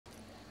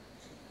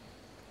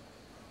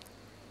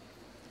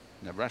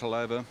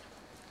Navratilova,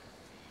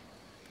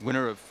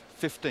 winner of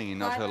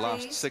 15 of her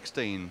last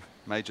 16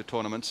 major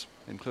tournaments,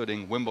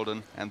 including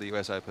Wimbledon and the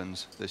US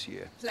Opens this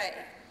year. Play.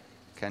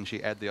 Can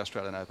she add the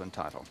Australian Open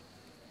title?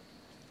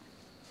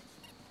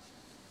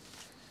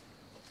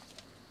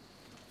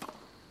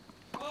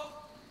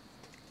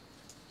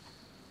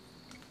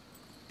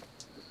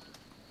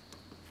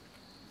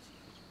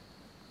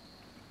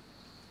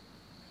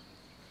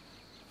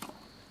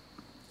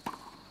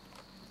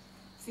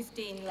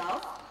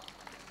 Love.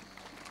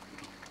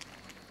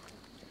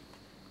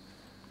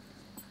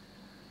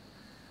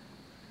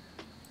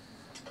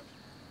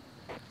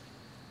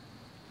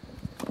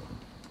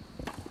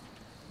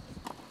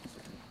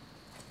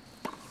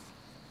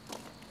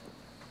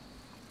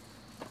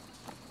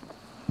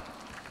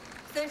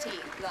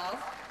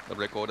 Love. The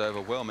record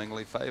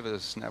overwhelmingly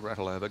favours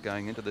Navratilova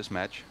going into this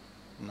match.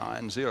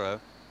 9-0,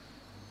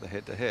 the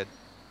head-to-head.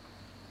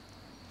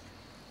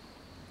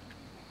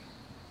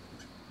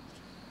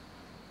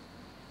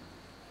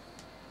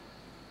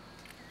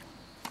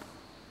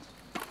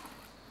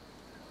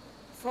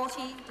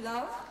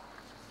 Love.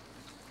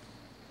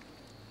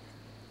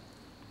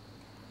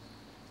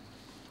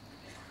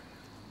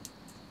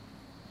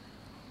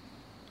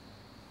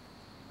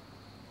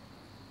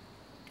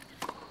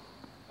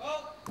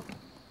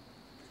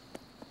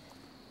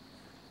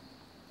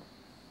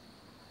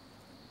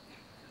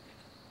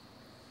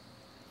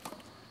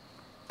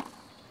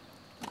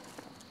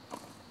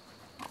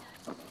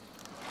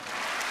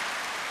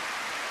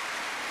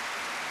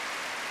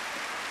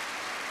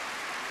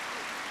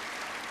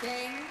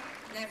 Cain,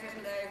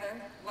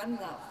 Navratilova, 1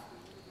 love.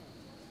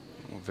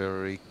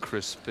 Very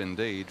crisp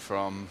indeed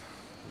from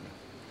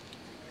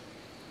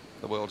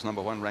the world's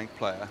 #1 ranked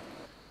player.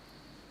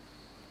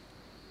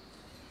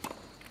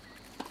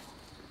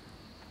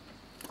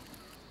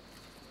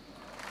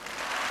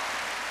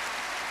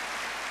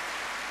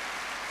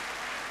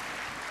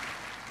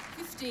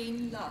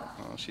 Love.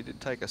 Well, she did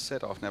take a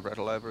set off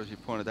Navratilova, as you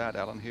pointed out,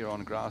 Alan, here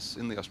on grass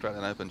in the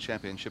Australian Open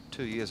Championship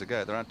 2 years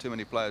ago. There aren't too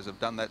many players who have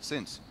done that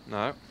since.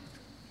 No.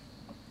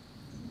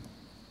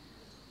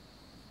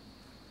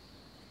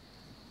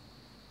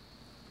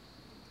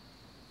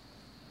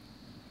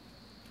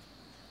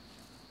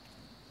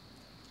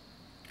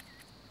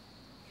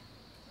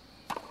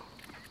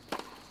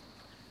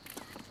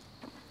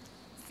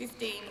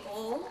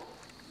 All.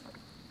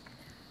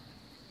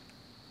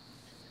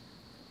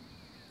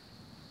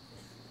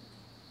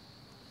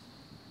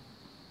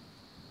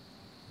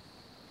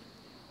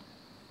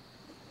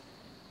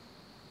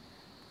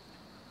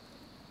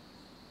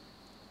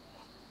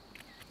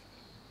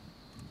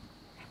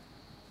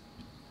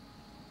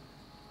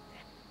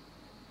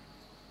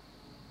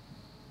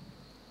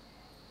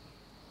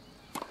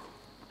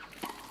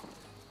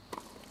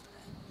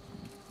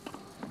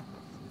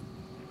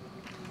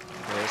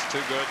 Yes,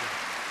 too good.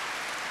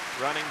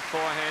 Running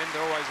forehand,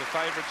 always a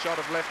favourite shot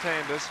of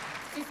left-handers.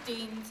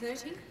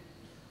 15-30.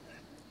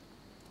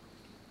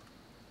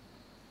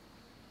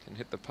 Can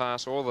hit the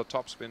pass or the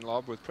topspin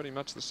lob with pretty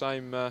much the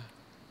same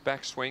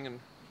backswing, and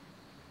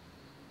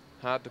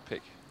hard to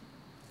pick.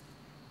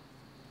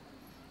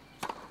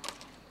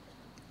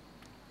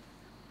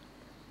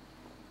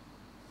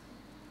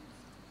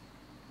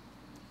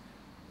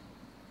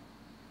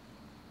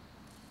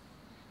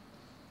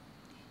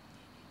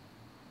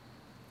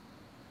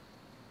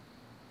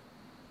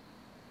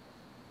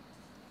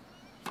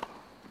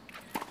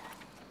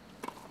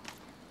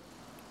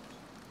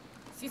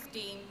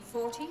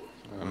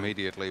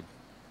 Immediately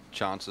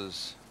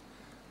chances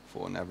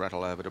for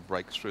Navratilova to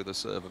break through the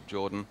serve of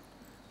Jordan.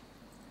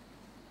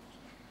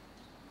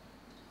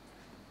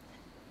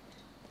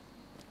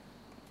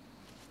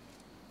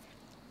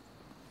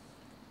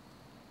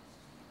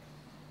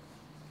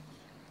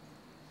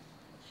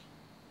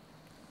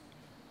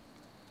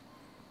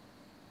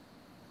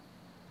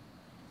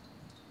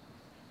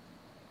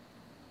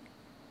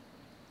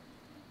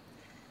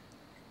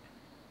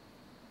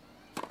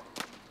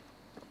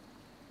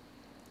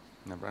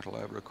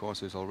 Navratilova, of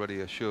course, is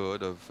already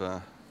assured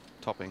of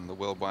topping the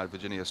worldwide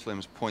Virginia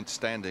Slims point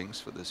standings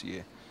for this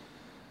year,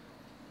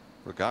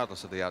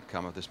 regardless of the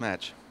outcome of this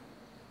match.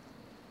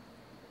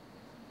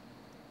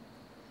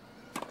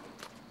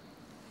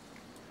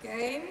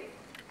 Cain,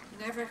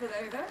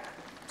 Navratilova,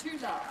 2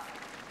 love.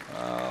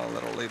 Oh,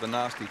 that'll leave a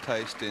nasty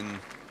taste in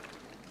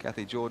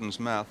Kathy Jordan's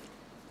mouth.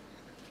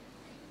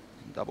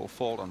 Double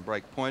fault on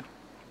break point.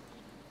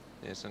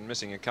 Yes, and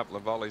missing a couple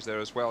of volleys there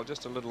as well.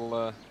 Just a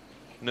little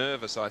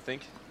nervous, I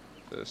think.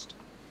 First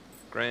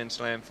Grand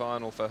Slam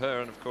final for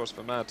her, and of course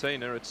for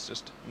Martina it's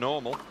just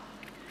normal.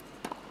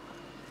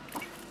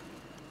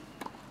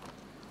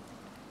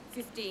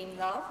 15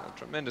 love. A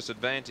tremendous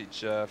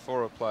advantage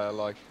for a player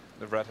like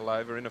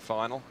Navratilova in a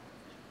final.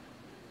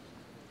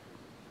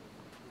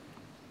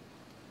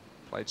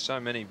 Played so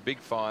many big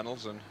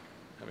finals, and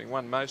having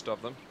won most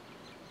of them,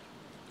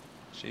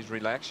 she's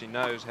relaxed. She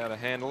knows how to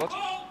handle it.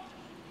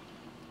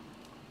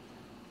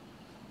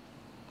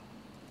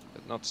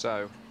 But not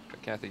so for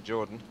Kathy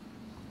Jordan.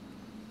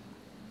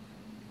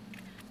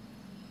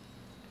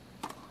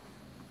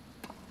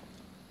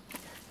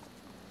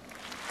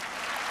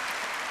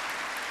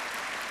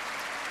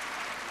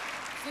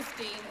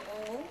 15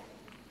 all.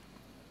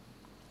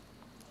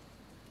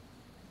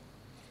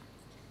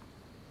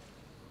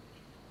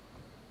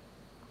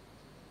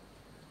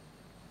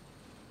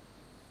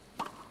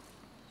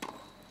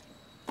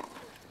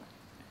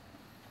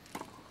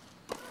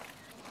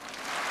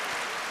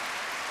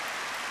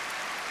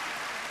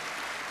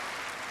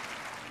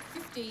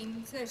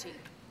 Fifteen 30.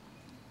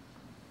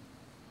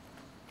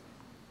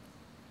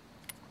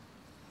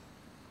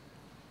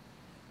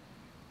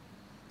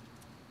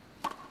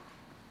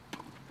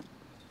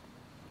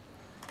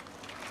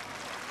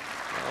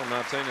 Well,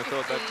 Martina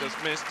thought that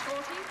just missed.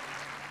 40.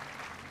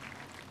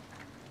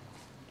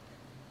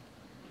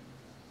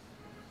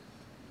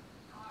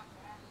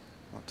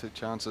 Well, 2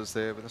 chances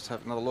there, but let's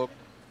have another look.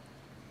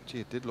 Gee,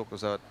 it did look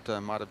as though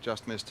it might have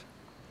just missed.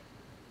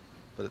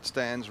 But it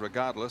stands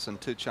regardless, and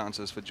 2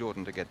 chances for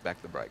Jordan to get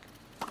back the break.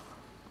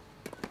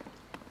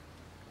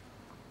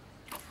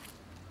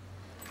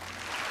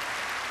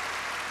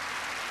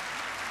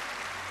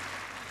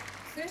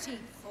 Thirty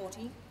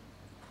 40.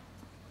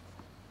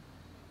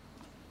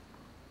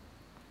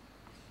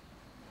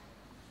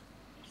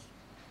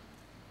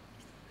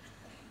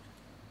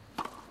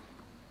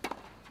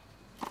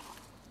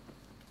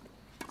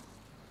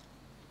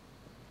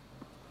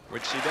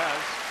 Which she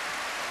does.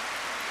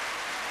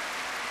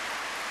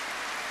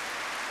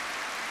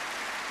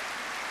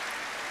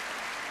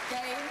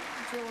 Cain,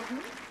 Jordan.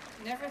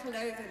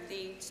 Navratilova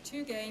leads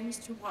 2 games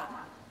to 1.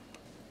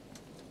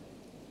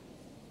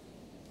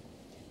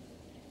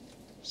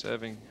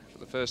 Serving for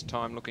the first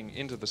time, looking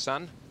into the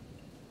sun.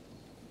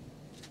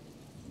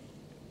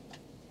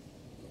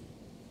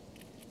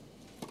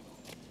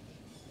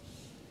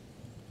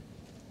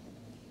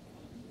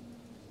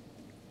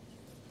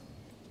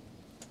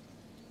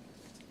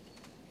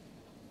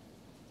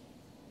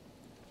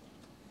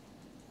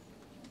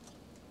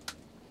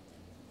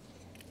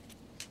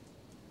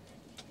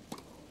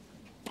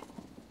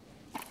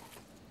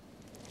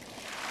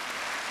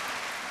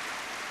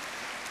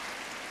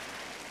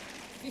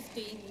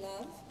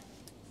 Love.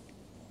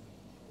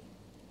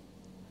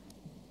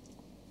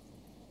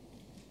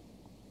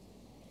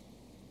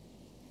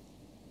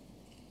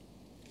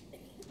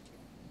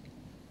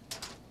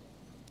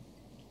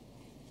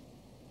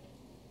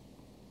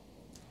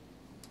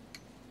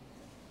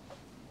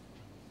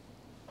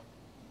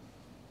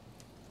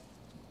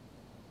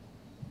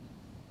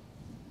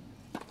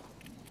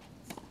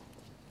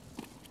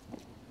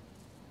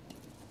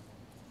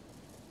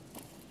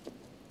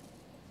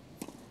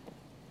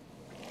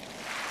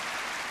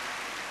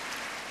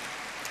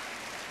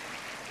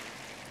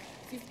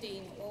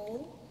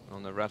 All.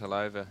 On the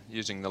Navratilova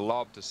using the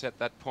lob to set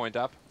that point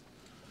up.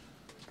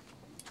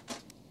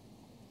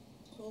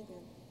 All good.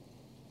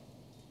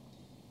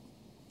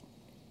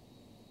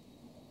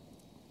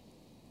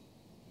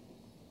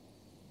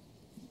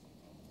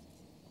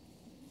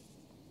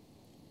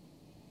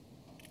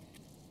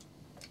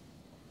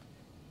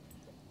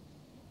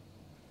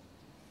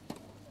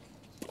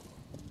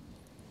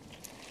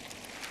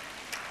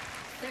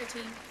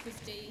 Thirteen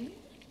 15.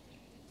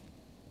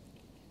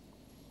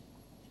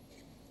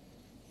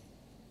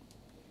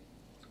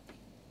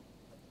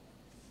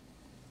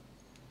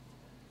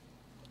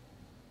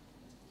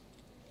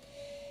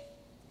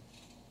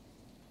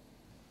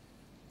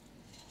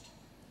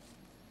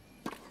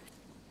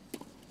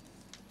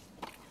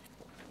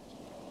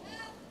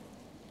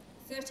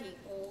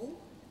 All.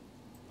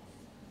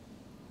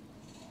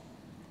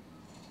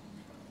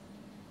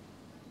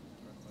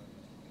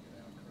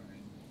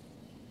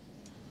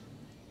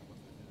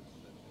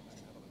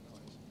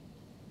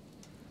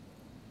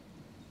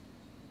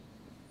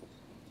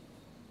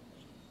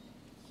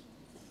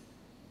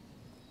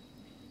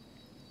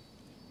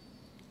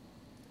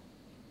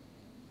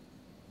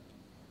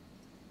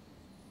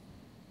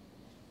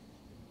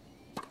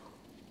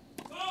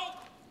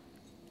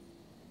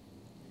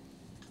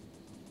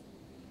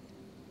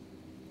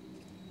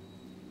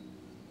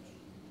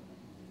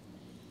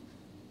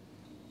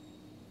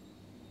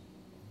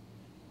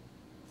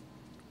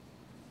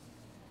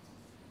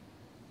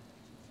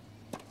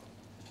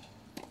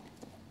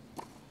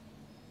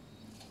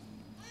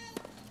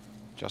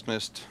 Just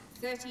missed.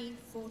 30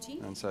 40.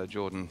 And so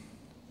Jordan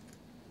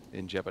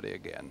in jeopardy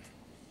again.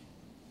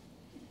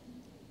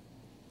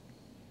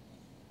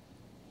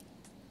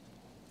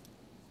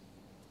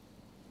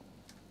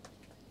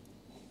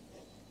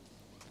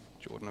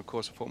 Jordan, of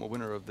course, a former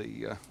winner of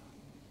the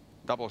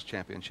doubles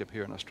championship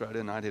here in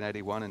Australia in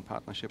 1981 in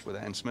partnership with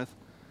Ann Smith.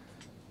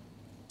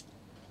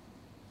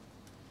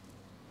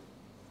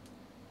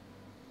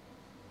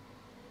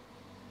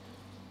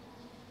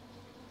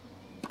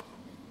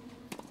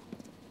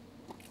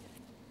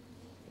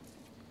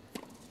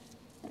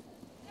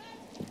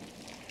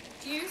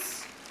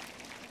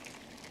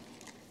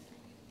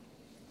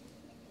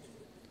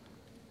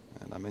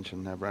 And I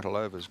mentioned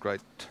Navratilova's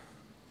great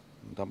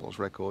doubles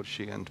record.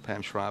 She and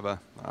Pam Shriver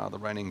are the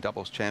reigning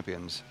doubles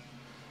champions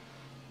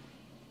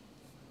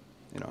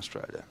in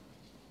Australia.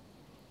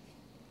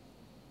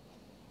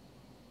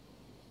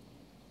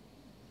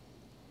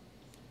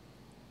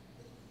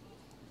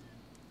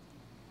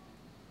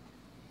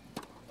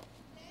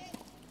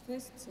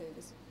 First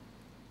service.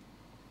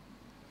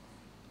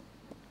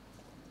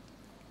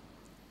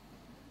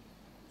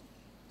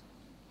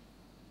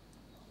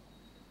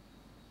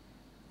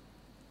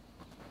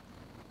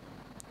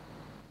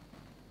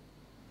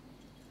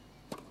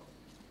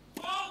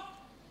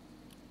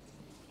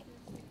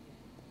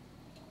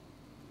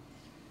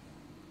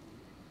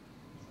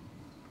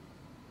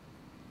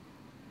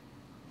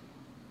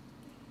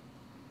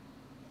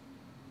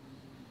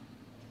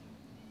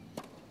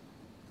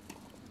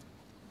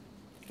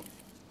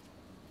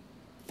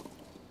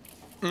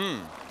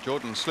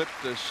 Jordan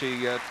slipped as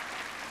she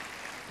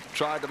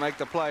tried to make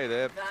the play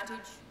there. Advantage,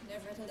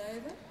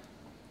 Navratilova.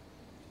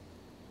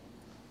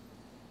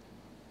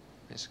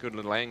 It's a good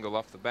little angle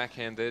off the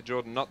backhand there.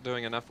 Jordan not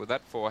doing enough with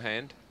that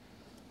forehand.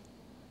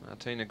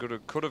 Martina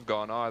could have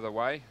gone either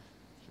way.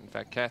 In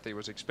fact, Kathy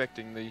was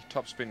expecting the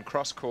topspin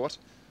cross court.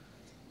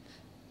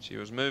 She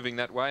was moving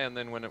that way, and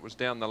then when it was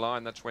down the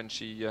line, that's when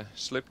she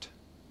slipped.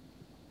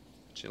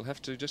 She'll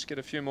have to just get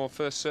a few more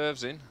first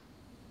serves in.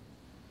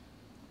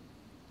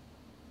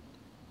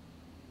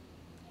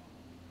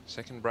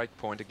 Second break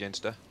point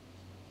against her.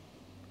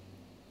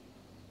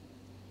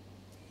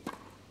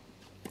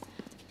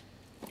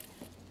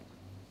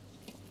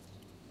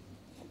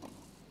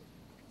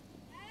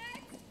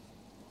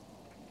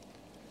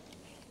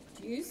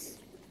 Deuce.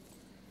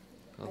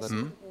 Well, I saw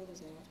the ball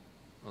was out.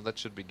 Well, that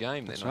should be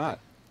game then. That's right.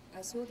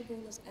 I saw the ball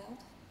was out.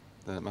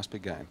 Then it must be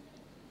game.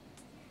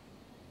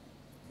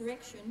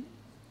 Correction.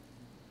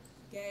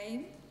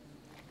 Game.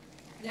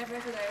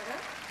 Navratilova.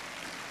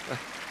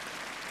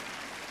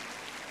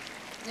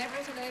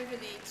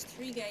 Navratilova leads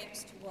 3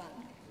 games to 1.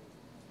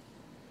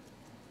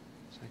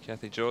 So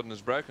Kathy Jordan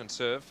has broken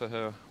serve for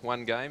her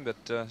one game,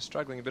 but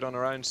struggling a bit on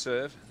her own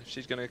serve. If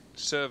she's going to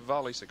serve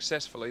volley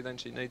successfully, then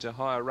she needs a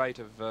higher rate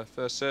of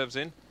first serves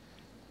in.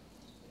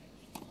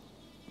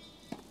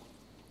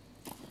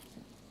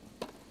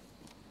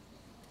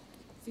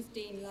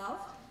 Love.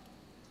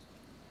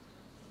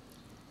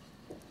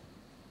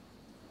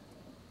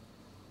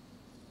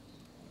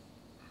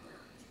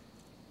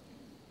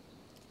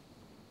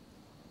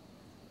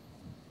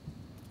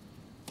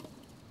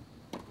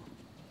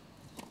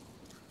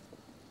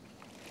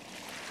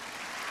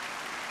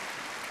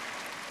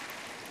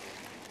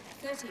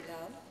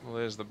 Love. Well,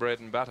 there's the bread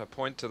and butter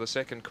point to the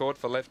second court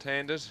for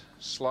left-handers.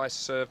 Slice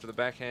serve to the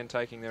backhand,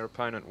 taking their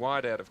opponent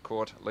wide out of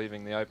court,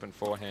 leaving the open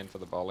forehand for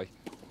the volley.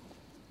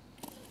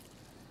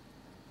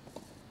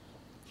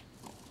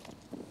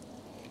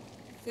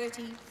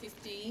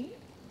 (30-15).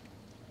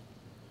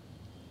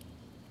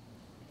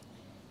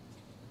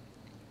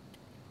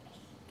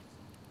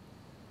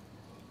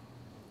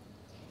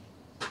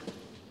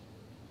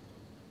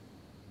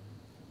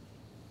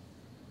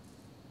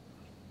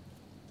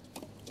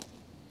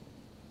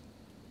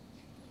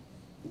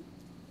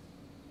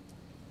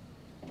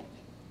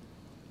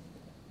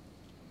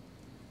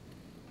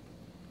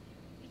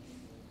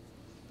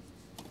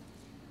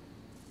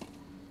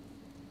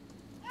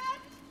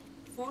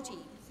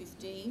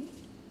 (40-15).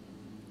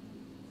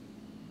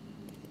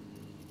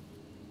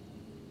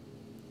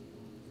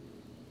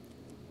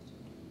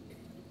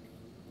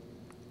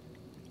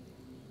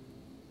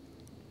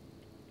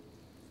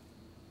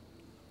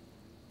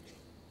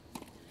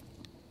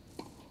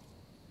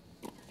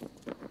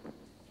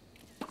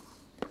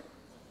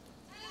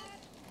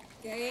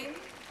 Game,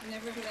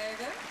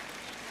 Navratilova.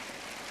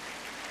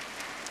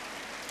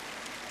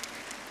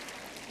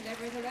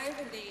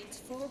 Navratilova leads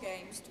 4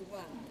 games to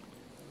 1.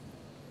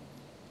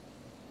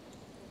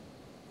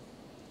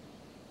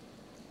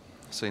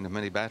 Seen of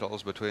many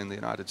battles between the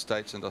United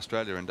States and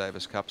Australia in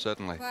Davis Cup,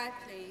 certainly. Quiet,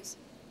 please.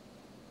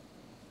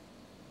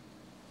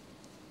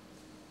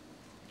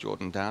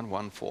 Jordan down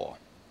 1-4.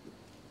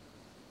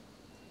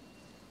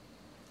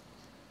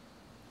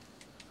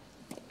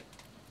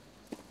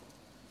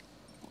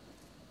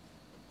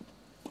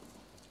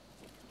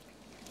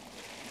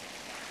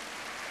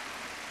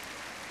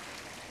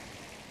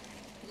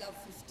 Love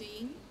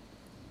 15.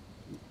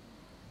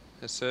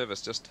 Her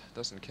service just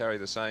doesn't carry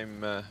the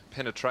same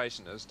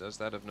penetration as does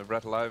that of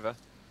Navratilova.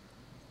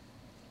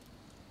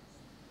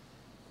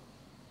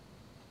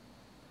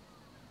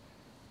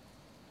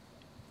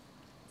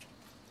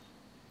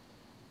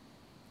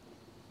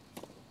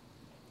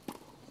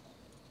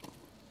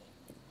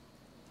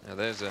 Now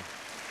there's a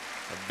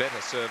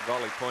better serve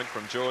volley point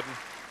from Jordan.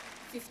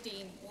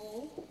 15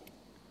 all.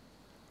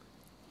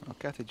 Well,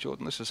 Kathy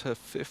Jordan, this is her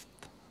 5th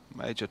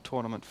major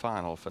tournament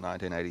final for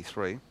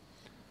 1983.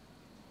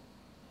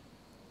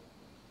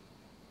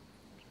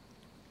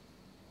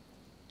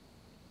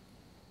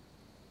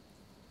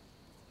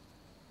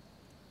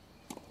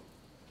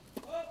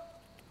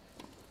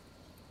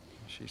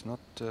 She's not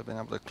been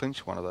able to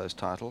clinch one of those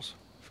titles.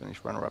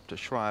 Finished runner-up to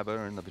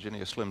Schreiber in the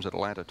Virginia Slims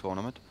Atlanta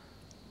tournament.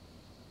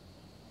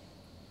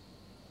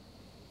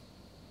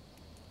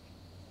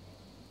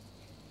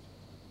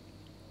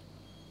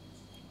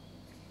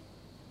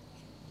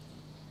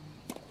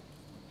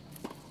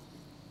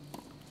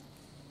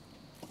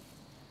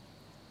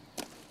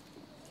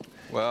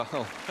 Well,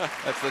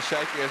 that's the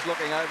shakiest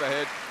looking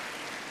overhead,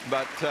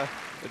 but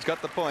It's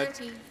got the point.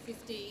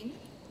 30-15.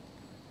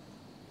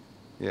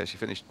 Yeah, she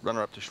finished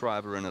runner-up to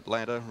Shriver in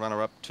Atlanta,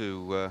 runner-up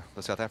to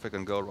the South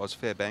African girl Ros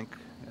Fairbank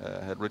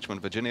at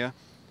Richmond, Virginia.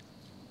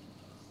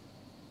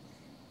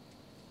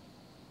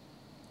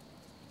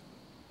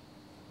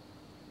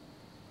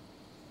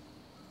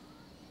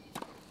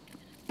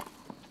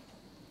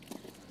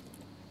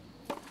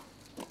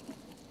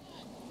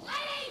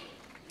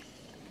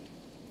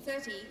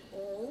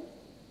 All.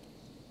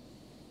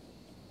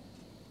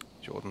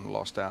 Jordan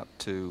lost out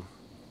to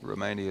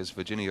Romania's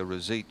Virginia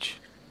Ruzic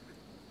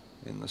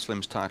in the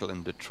Slims title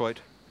in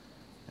Detroit,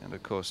 and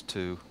of course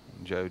to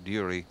Joe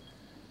Dury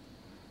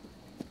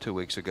 2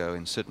 weeks ago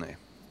in Sydney.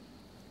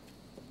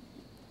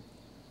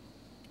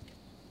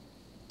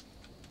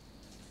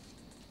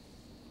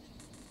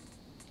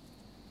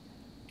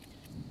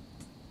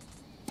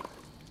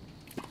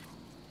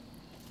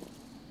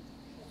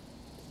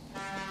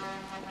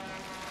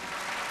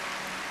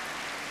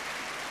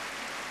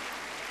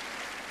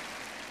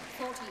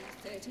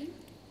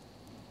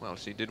 Well,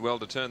 she did well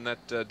to turn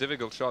that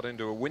difficult shot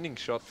into a winning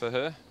shot for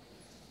her.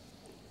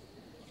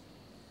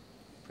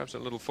 Perhaps a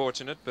little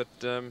fortunate, but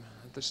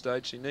at this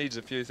stage she needs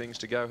a few things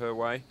to go her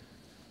way.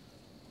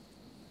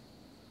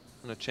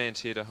 And a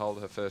chance here to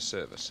hold her first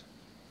service.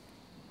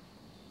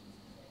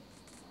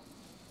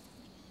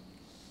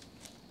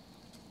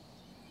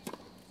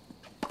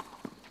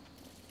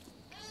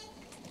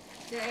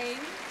 Cain,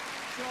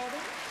 Jordan.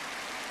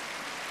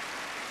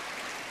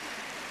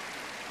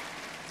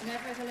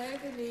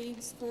 Navratilova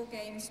leads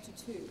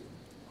 4-2.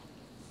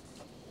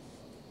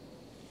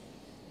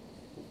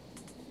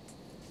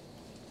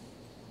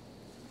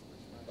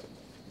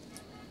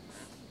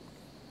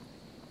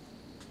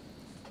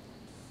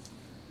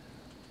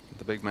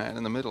 The big man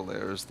in the middle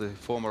there is the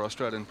former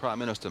Australian Prime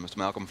Minister, Mr.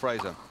 Malcolm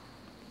Fraser.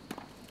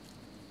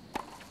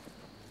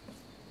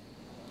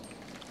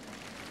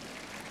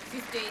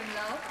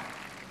 Love.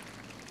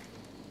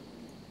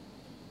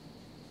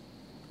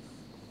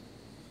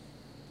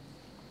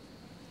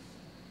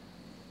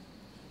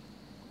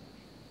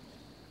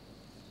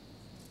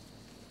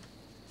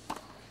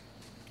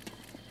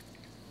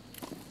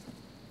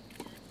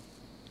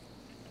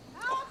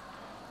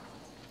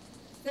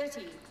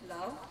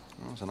 Love.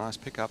 Well, it was a nice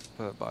pickup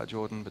by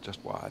Jordan, but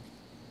just wide.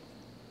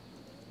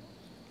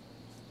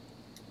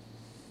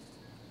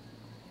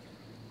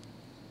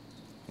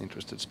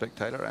 Interested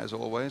spectator, as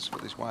always,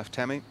 with his wife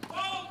Tammy.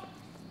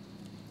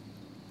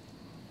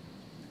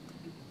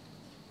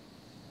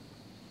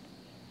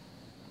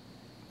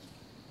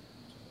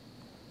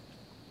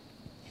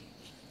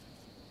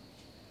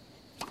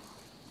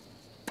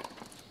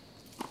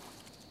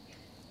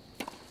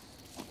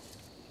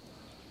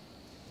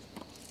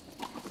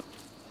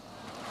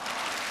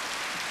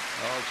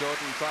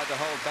 Jordan tried to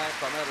hold back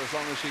on that as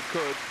long as she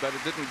could, but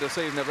it didn't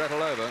deceive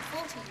Navratilova.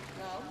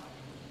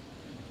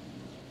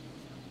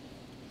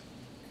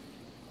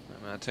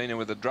 Martina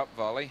with a drop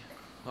volley.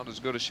 Not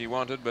as good as she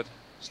wanted, but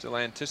still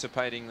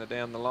anticipating the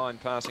down the line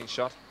passing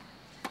shot.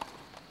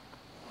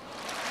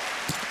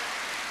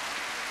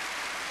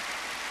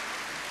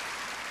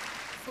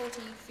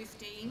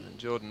 And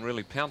Jordan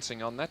really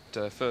pouncing on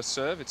that first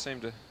serve. It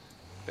seemed to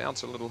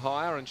bounce a little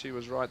higher, and she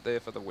was right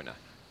there for the winner.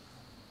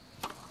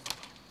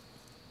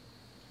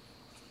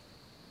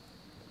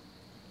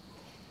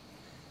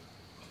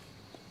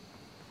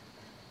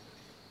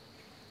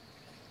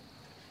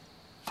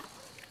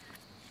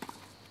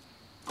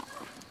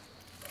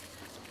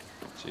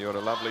 She got a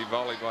lovely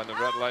volley by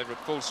Rod Laver at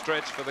full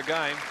stretch for the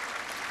game.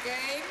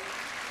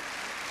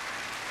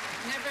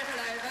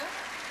 Navratilova.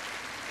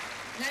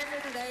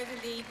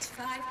 Navratilova leads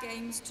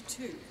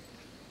 5-2.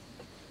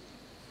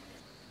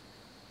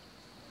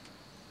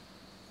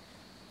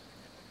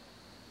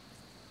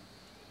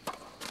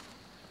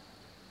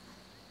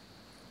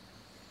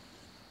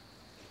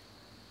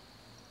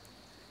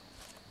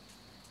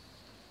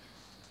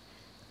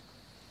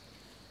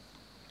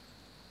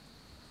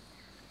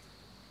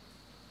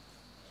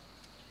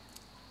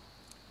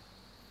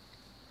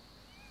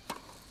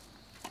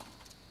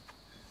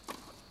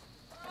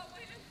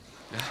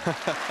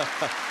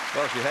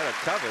 Well, she had it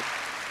covered.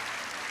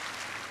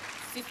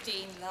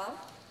 15 love.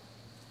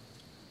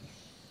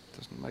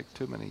 Doesn't make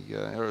too many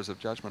errors of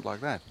judgment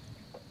like that.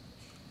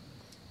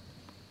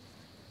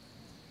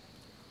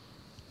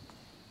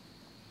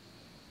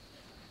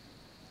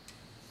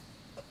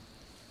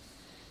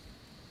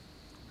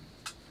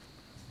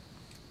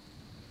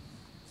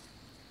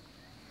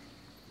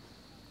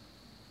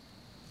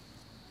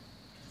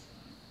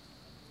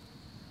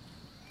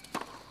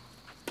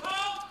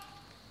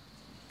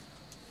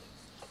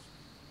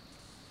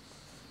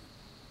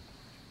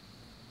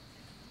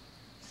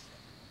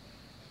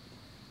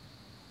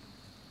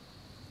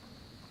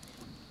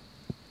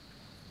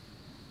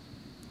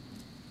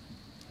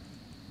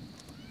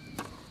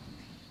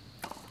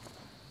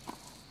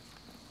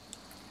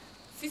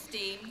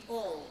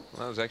 All.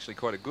 Well, that was actually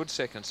quite a good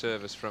second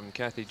service from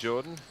Kathy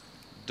Jordan.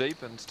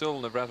 Deep, and still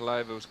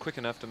Navratilova was quick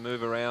enough to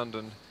move around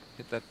and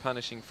hit that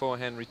punishing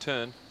forehand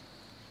return.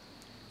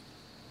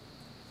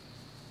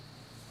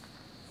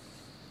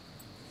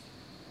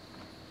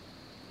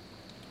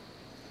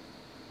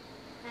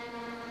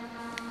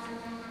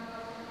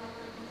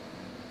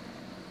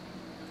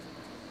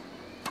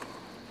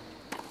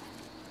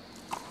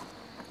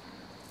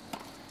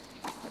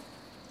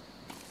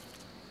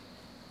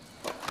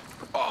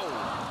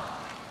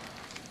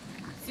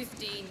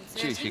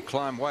 Gee, she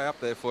climbed way up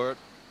there for it.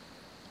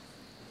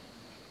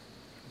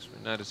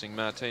 We're noticing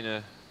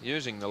Martina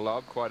using the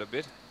lob quite a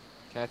bit.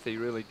 Cathy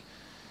really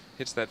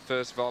hits that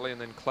first volley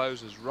and then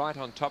closes right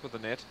on top of the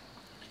net.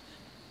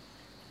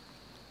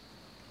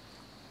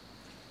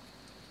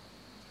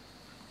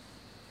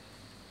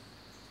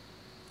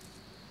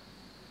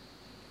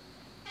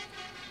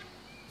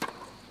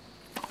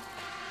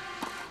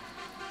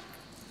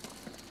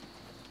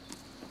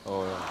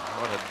 Oh,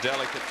 what a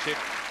delicate chip.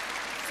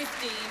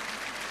 15-40.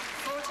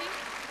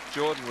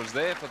 Jordan was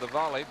there for the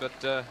volley,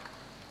 but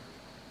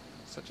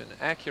such an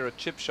accurate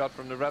chip shot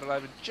from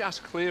Navratilova,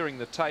 just clearing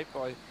the tape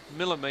by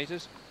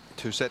millimetres.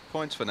 2 set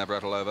points for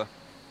Navratilova.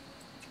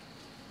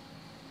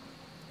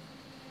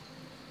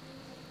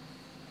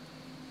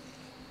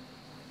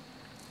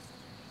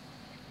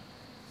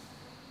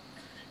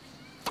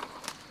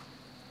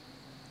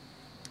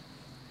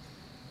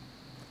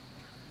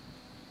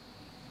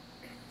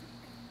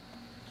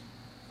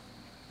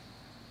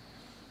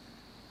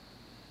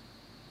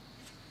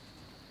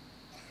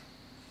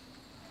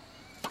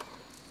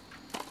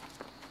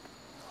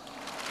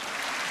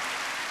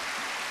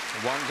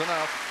 One's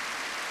enough.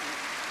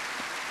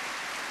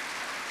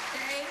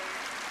 Cain,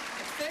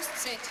 the first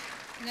set,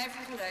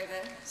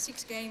 Navratilova,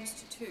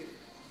 6-2.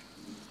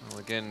 Well,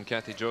 again,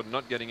 Cathy Jordan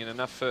not getting in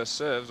enough first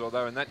serves,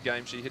 although in that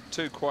game she hit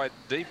 2 quite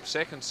deep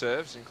second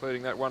serves,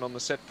 including that one on the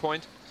set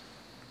point,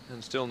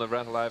 and still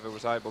Navratilova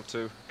was able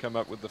to come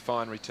up with the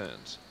fine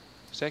returns.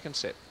 Second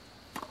set.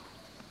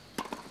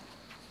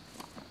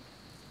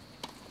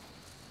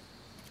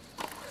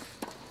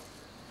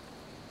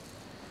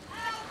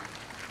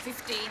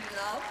 15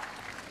 love.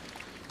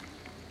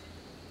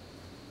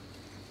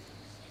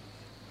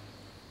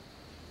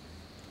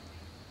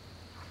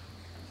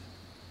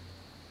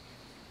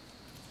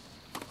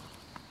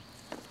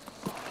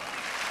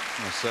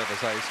 A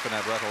service ace for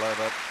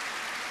Navratilova.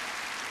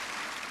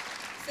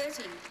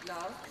 30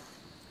 love.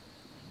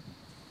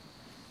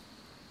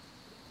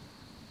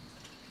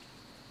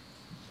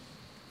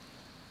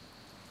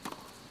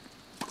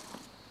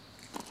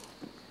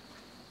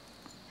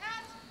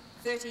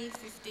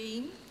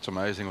 It's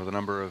amazing with the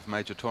number of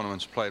major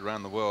tournaments played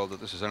around the world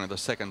that this is only the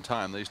second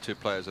time these two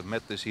players have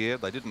met this year.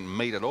 They didn't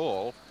meet at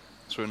all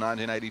through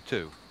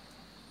 1982.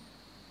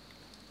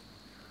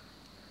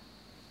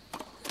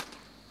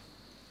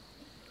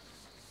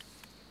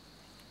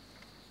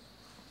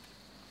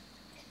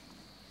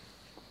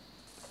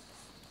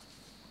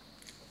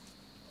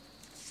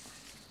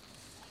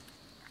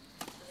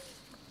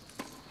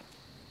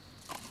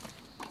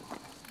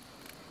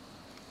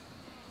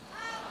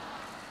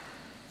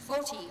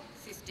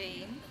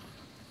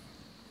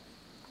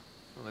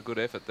 Well, a good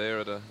effort there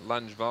at a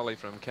lunge volley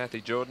from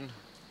Cathy Jordan.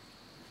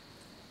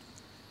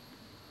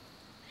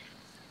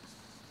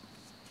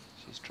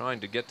 She's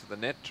trying to get to the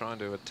net, trying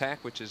to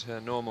attack, which is her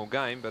normal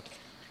game, but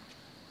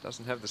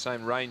doesn't have the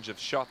same range of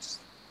shots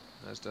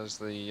as does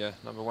the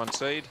 #1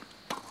 seed.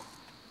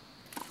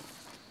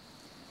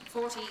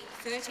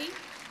 40-30.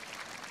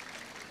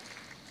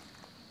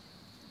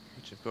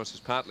 Which, of course, is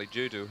partly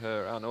due to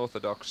her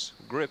unorthodox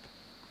grip.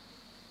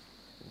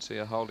 You can see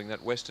her holding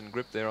that Western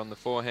grip there on the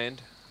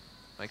forehand.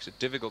 Makes it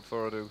difficult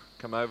for her to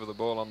come over the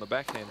ball on the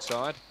backhand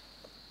side.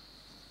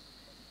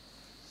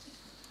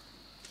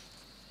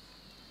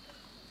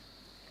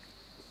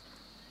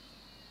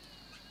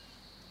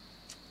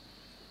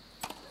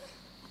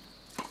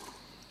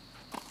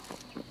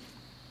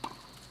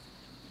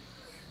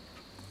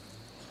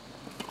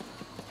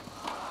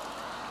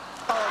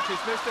 Oh,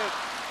 she's missed it.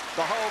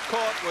 The whole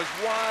court was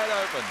wide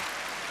open.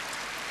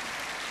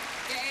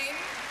 Game.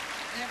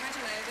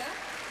 Navratilova,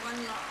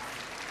 1 love.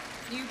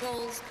 New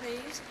balls,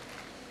 please.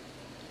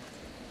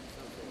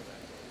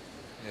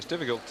 It's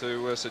difficult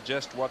to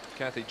suggest what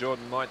Cathy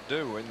Jordan might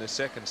do in the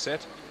second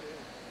set.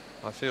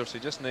 I feel she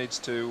just needs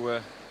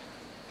to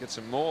get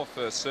some more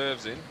first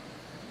serves in.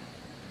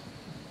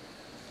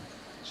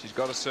 She's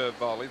got a serve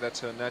volley,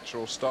 that's her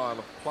natural style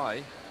of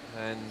play,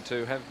 and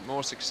to have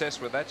more success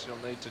with that she'll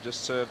need to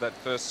just serve that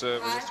first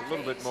serve with just a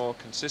little bit more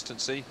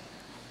consistency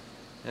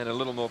and a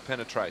little more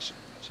penetration.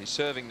 She's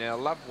serving now,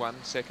 love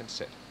 1, second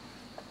set.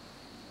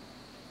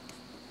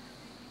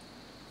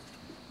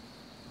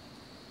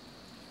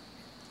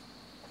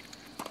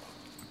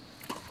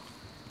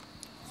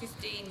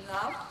 15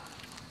 love.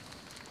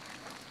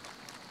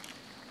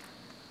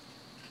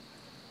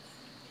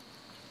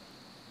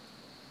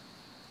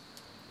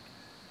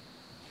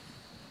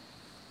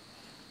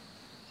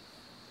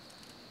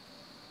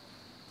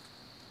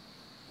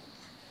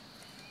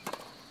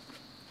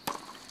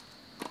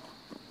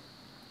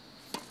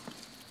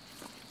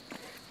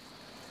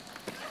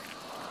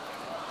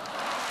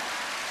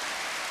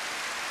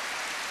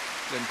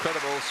 The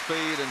incredible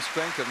speed and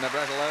strength of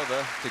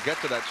Navratilova to get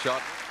to that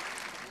shot.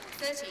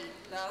 30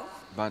 love.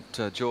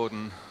 But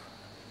Jordan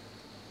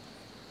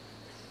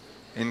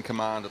in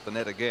command at the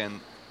net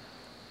again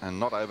and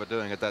not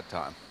overdoing it that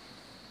time.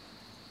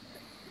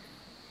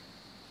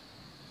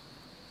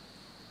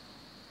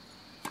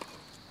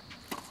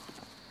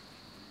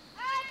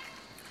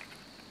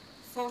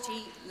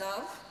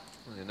 Love.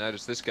 Well, you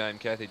notice this game,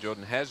 Kathy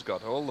Jordan has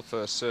got all the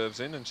first serves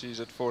in, and she's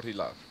at 40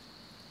 love.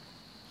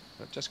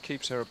 That just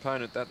keeps her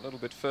opponent that little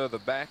bit further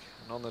back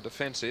and on the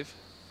defensive.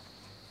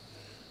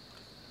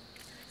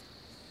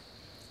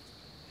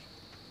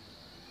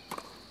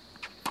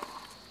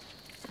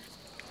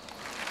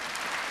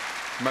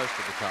 Most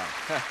of the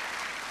time.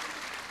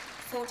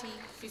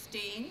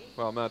 40-15.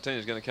 Well,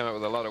 Martina's going to come up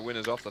with a lot of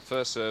winners off the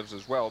first serves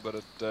as well, but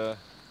it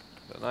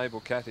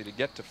enabled Kathy to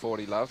get to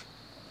 40 love.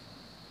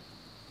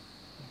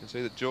 You can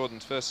see that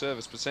Jordan's first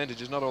service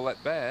percentage is not all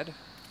that bad.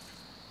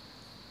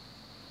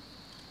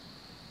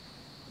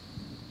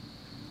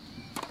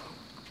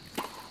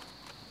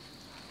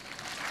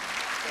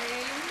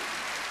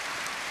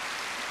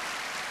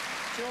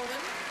 Jordan,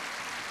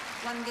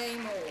 1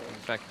 game all.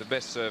 In fact, the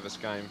best service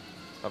game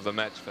of the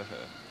match for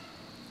her.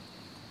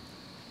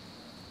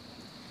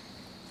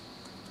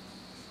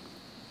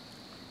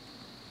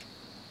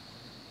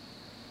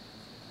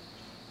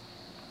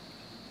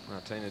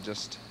 Martina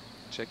just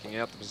checking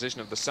out the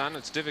position of the sun.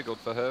 It's difficult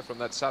for her from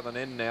that southern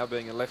end now,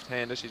 being a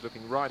left-hander. She's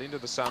looking right into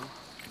the sun.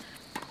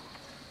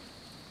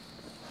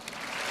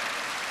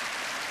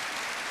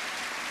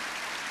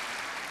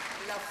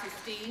 Love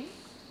 15.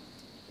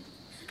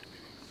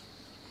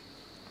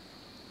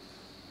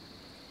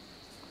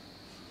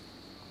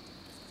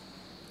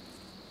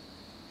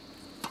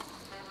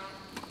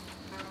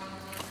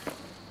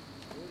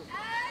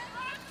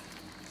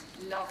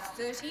 Love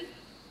 30.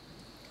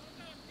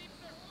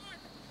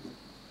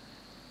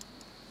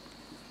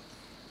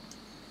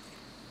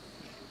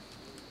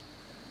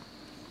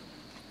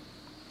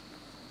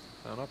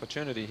 An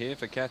opportunity here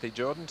for Kathy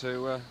Jordan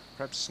to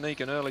perhaps sneak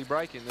an early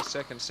break in the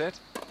second set.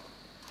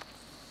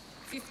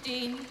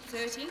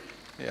 15-30.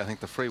 Yeah, I think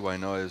the freeway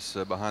noise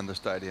behind the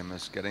stadium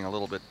is getting a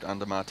little bit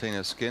under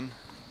Martina's skin.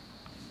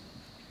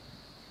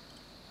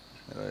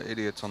 There are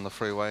idiots on the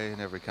freeway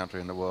in every country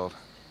in the world.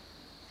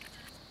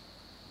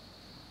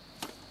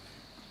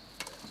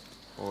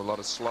 Oh, a lot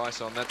of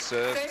slice on that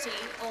serve. 30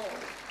 all.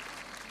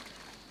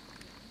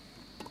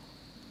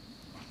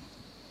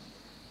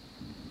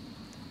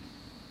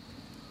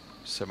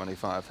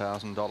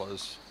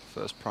 $75,000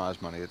 first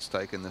prize money at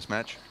stake in this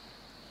match.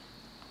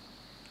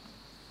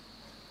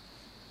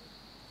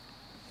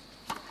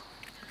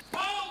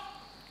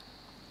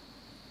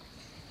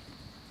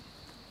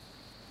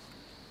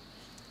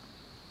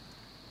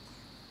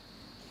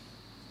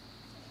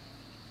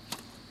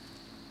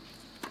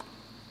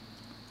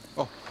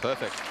 Oh,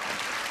 perfect.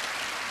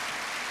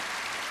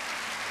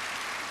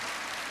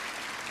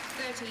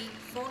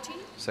 30-40.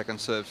 Second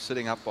serve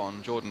sitting up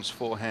on Jordan's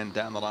forehand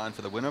down the line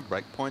for the winner.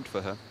 Break point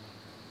for her.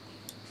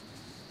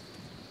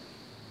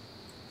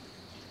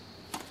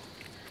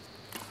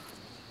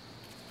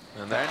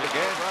 And again,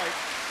 right.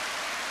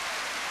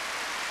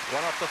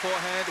 One off the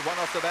forehand, one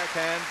off the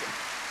backhand.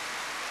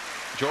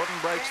 Jordan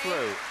breaks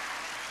through.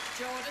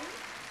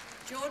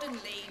 Jordan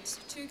leads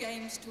 2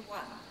 games to 1.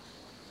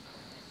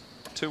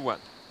 2-1.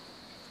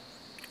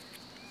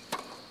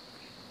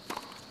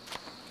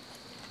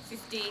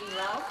 15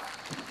 love.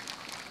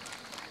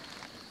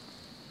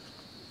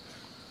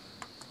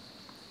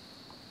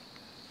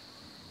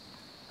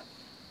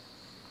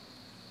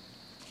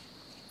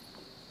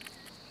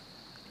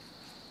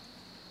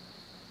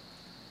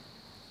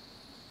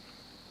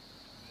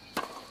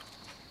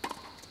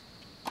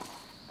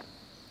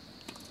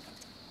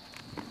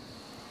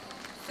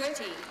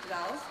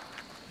 Love.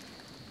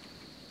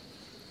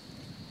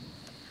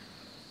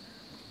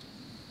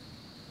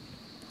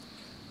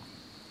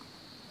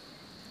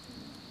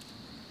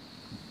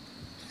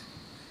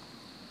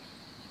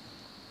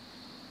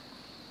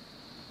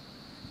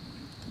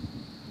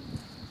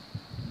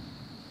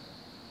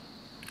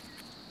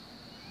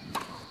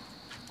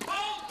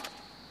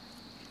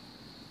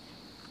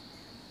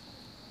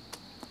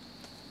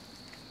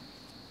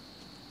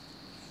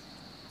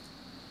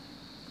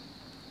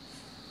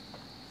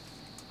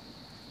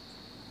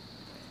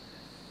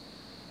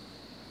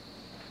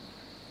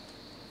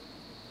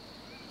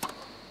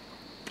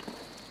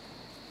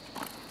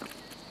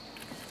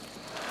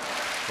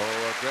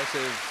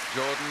 Aggressive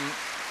Jordan.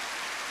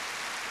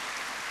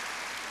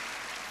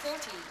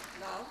 40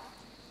 love.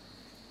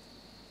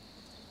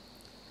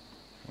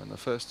 When the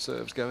first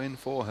serves go in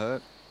for her,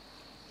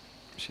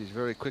 she's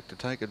very quick to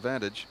take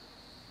advantage.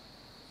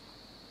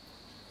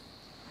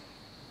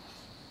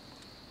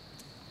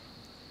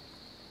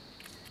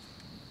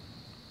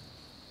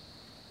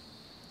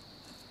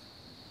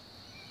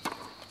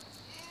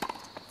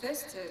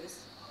 First service.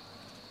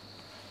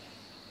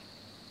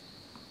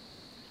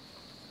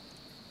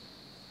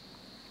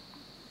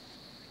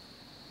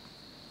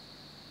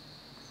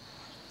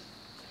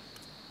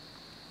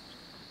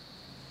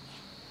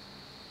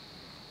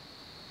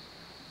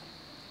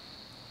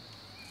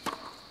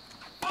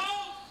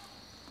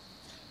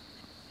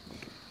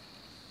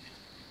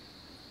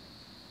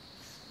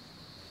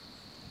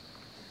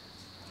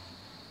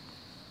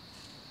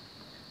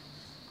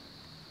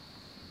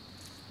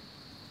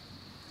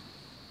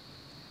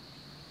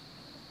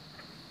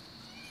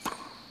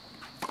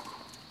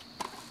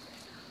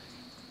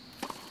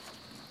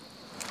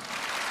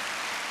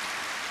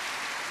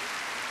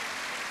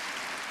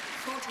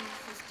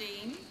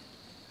 40-15.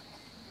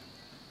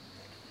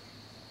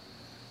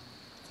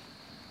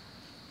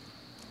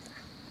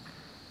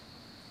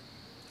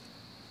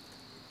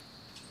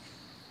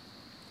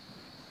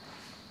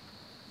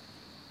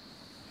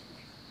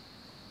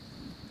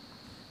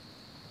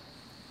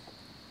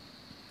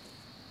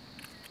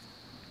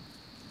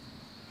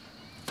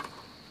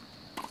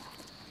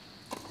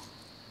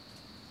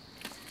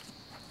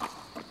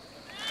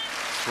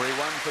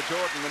 For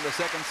Jordan in the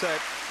second set.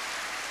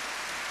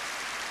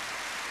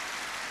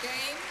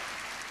 Game,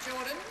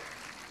 Jordan.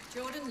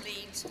 Jordan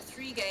leads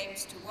 3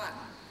 games to 1.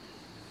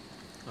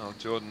 Well,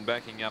 Jordan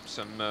backing up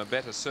some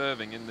better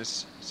serving in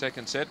this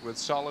second set with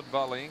solid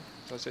volleying.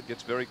 As I said,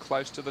 gets very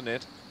close to the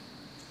net.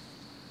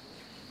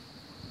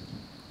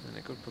 And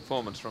a good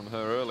performance from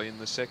her early in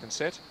the second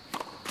set.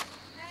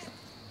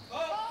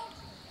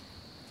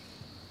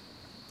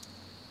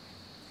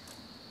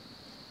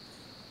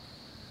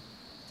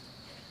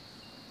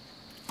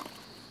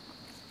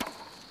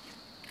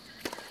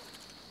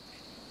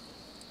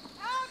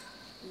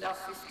 Love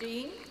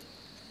 15.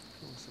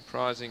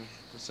 Surprising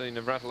to see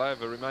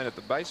Navratilova remain at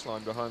the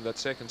baseline behind that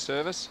second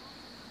service.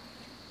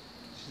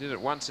 She did it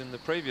once in the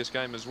previous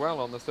game as well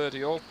on the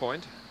 30-all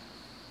point.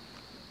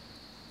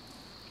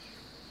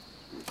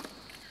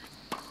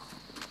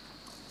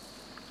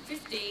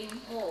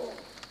 All.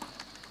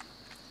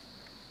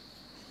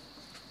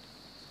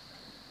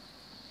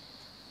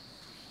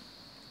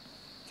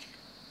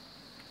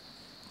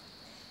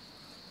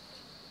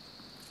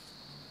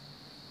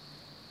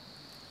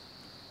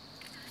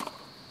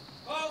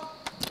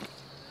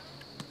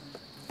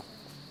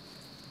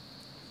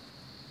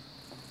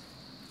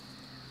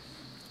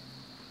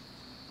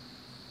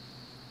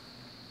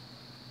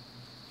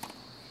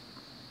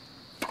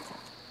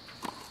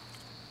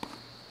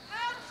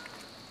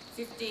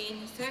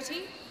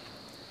 $15-30.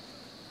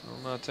 Well,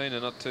 Martina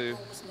not too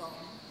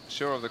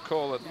sure of the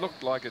call. It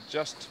looked like it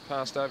just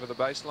passed over the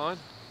baseline.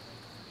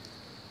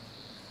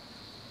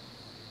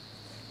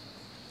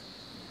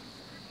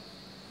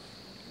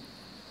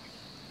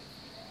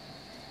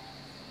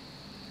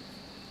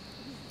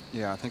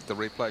 Yeah, I think the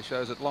replay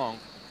shows it long.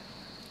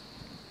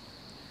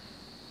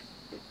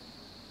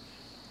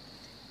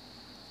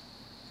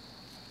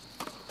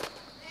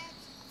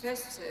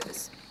 First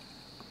service.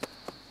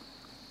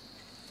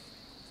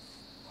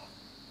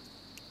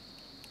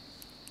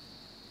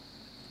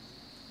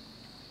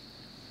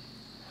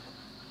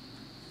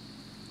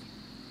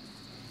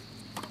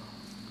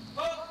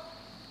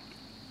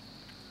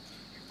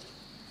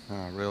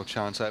 Real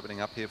chance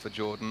opening up here for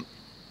Jordan.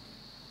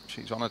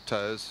 She's on her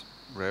toes,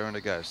 raring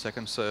to go.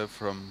 Second serve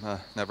from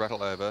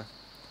Navratilova.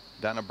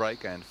 Down a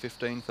break and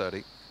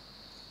 15-30.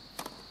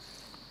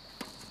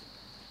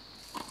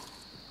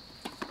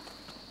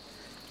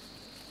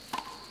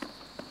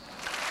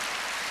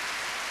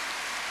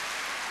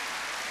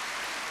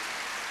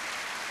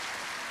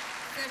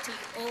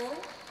 All.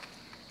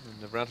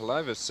 And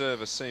Navratilova's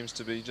service seems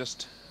to be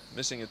just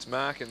missing its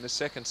mark in this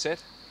second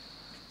set.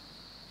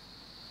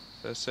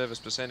 First service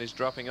percentage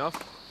dropping off.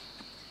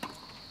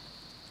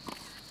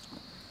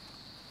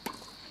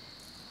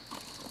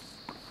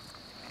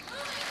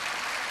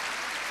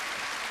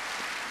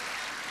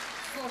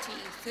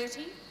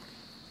 40-30.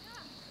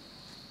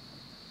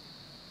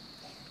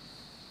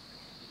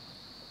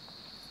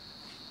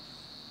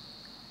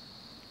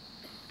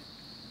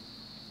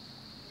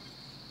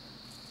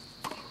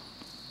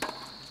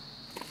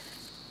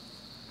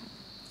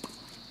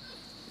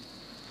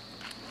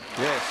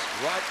 Yes,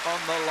 right on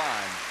the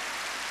line.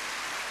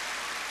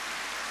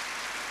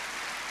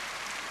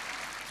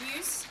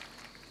 Use.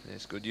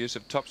 There's good use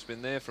of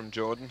topspin there from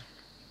Jordan.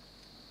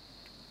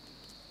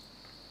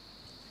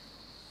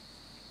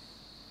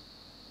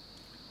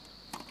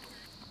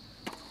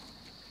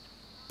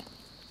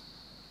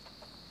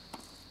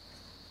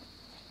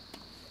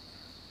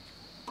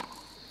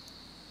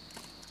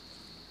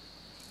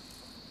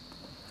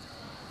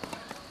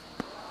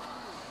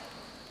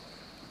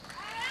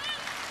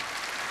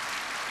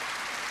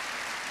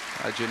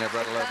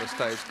 Navratilova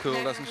stays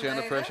cool, doesn't she,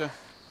 under pressure?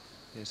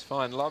 Yes,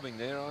 fine lobbing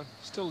there. I'm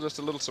still just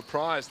a little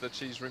surprised that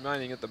she's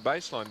remaining at the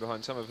baseline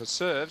behind some of her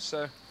serves,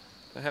 so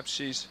perhaps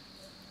she's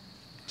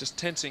just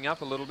tensing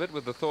up a little bit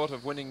with the thought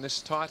of winning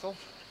this title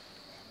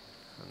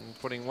and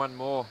putting one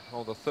more,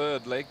 or the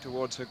third leg,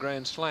 towards her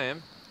Grand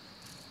Slam.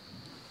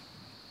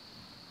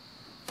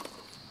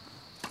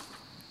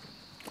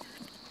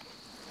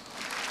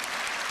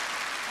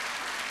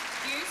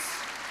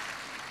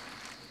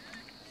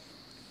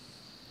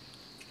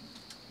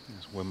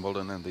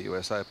 Wimbledon and the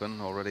US Open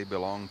already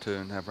belong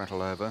to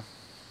Navratilova.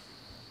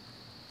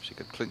 She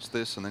could clinch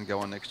this and then go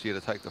on next year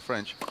to take the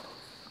French.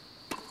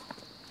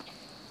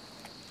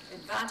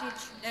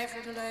 Advantage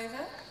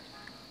Navratilova.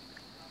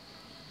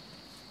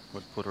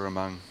 Would put her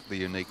among the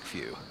unique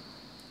few.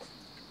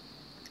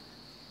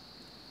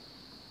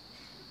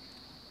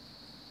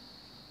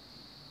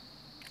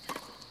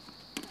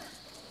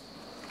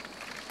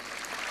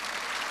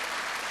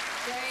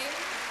 Game,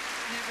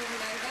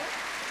 Navratilova.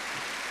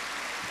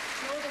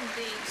 Jordan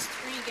leads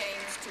 3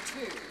 games to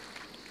 2.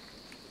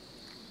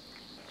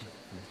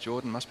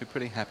 Jordan must be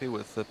pretty happy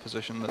with the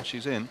position that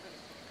she's in,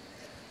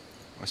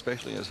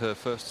 especially as her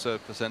first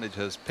serve percentage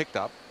has picked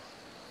up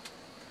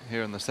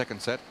here in the second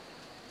set.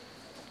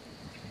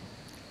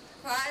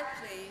 Quiet,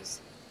 please.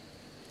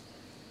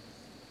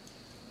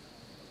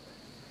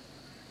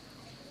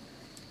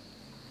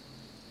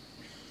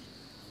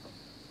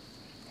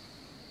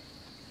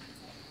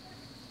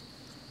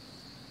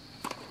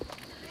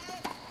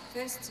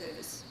 First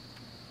service.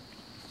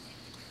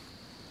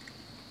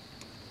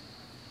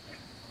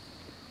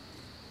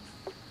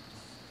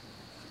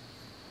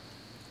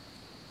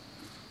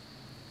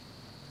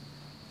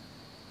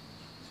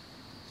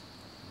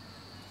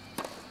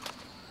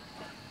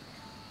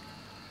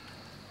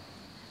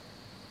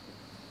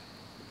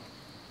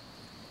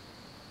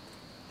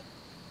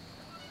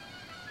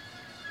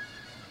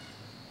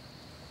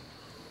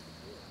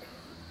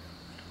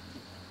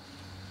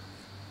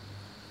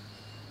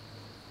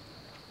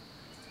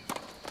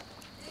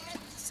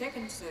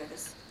 Second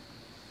service.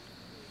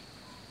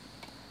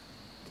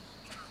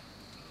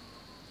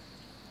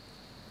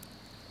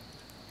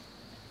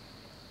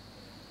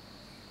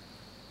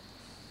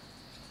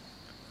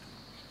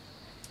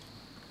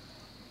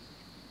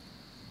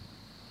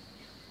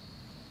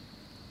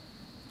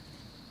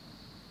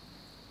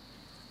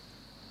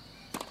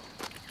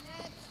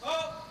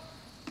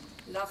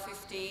 Love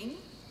 15.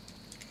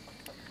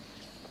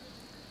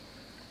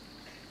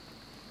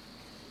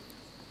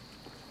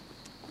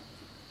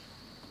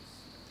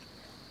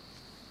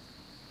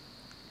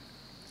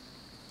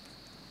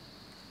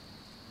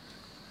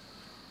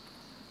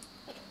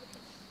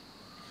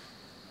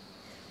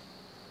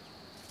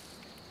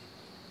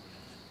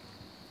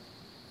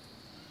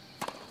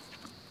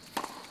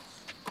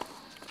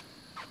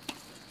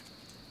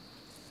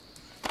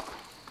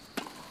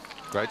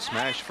 Great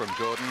smash from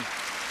Jordan,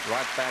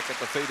 right back at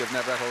the feet of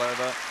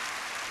Navratilova.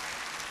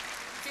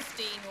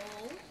 15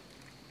 all.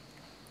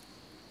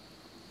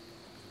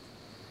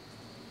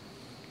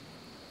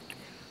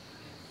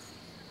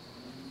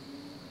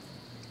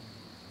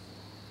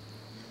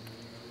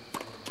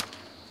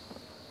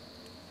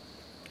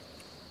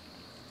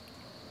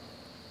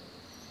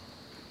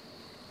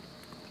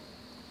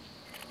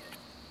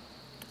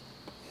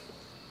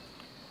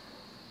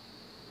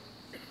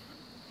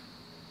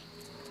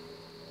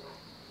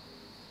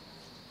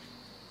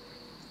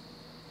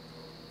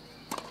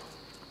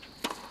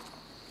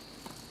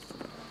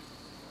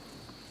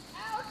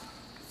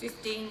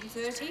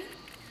 $15-30.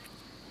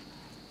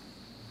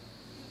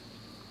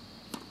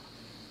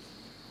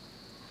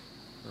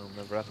 Well,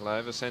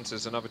 Navratilova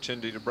senses an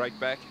opportunity to break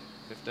back.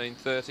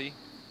 15-30.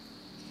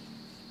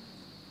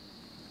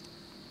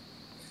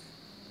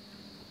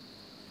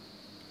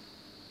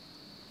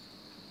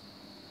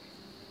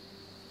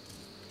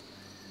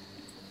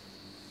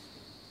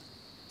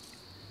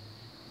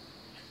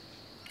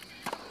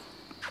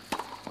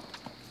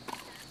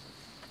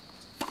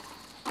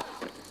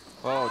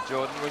 Oh,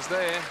 Jordan was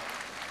there.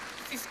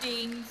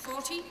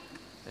 15-40.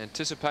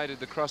 Anticipated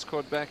the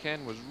cross-court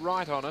backhand, was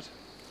right on it.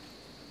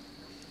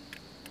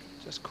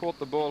 Just caught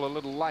the ball a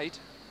little late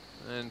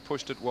and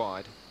pushed it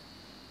wide.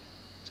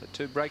 So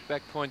 2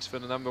 break-back points for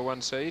the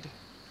 #1 seed.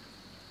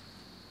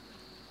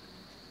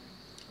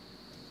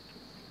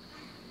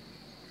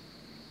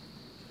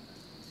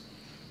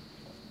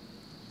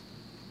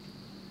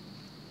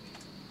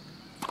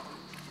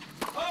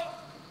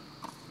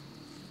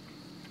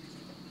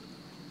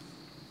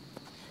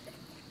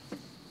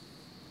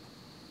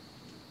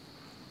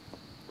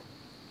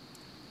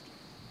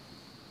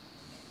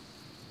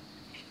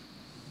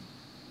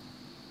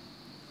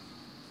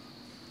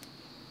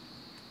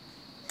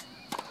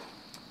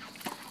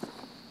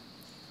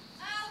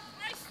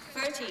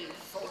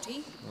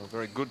 Well,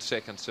 very good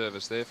second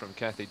service there from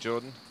Cathy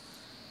Jordan.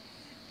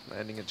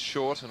 Landing it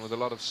short and with a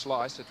lot of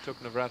slice, it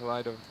took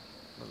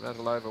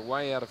Navratilova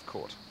way out of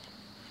court.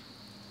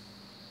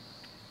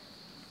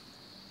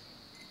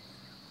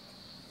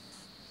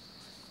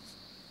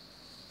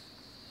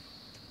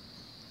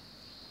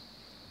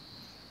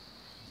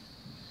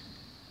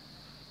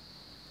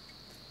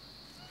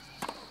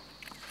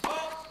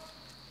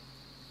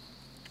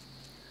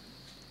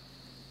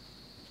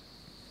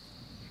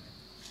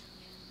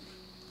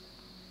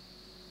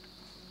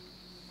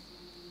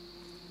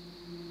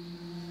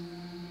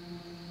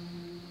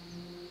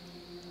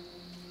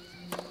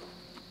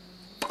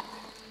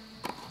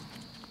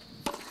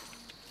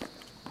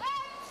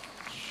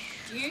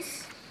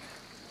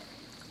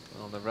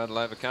 Well,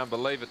 Navratilova can't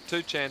believe it.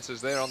 2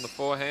 chances there on the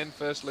forehand.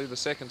 Firstly, the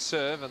second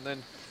serve, and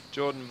then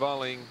Jordan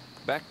volleying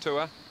back to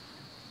her.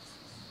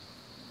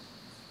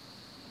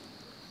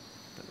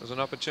 It was an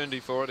opportunity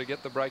for her to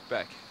get the break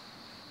back.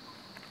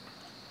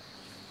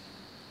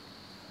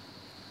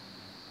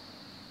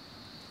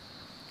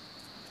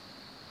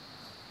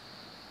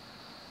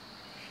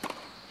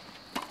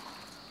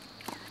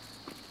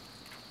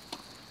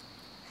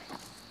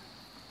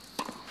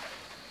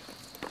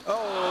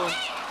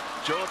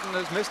 Jordan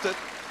has missed it.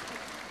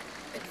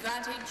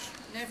 Advantage,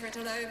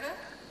 Navratilova.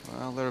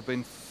 Well, there have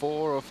been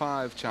 4 or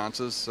 5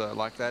 chances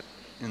like that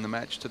in the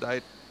match to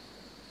date.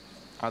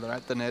 either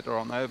at the net or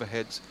on the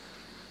overheads,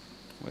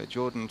 where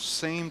Jordan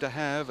seemed to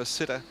have a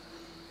sitter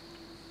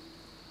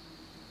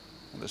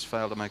and has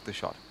failed to make the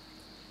shot.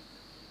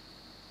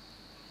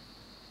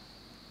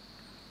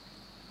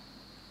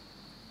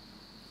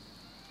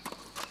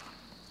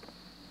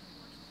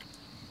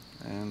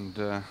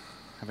 And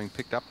having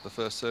picked up the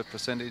first serve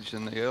percentage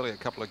in the earlier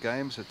couple of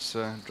games, it's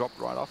dropped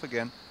right off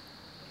again.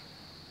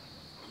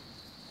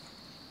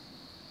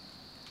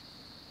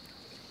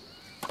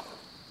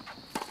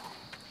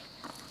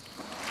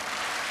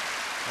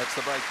 That's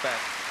the break back.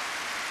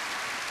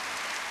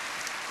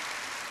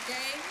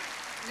 Game,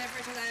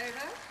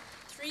 Navratilova,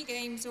 3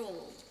 games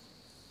all.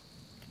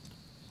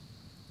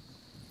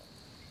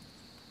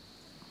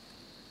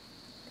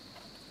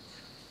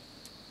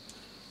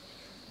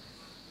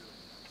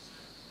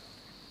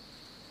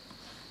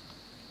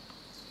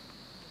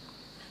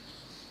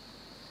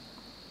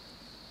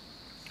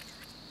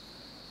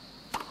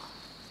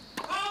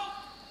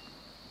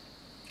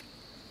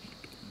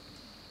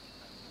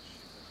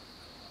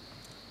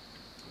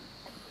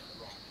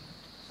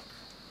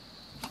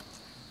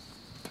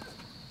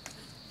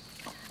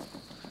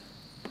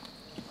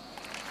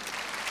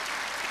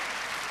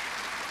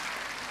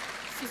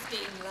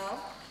 Love.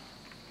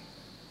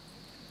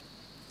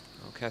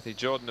 Well, Kathy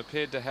Jordan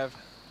appeared to have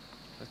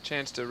a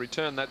chance to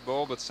return that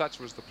ball, but such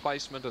was the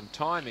placement and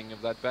timing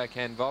of that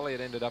backhand volley,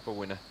 it ended up a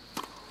winner.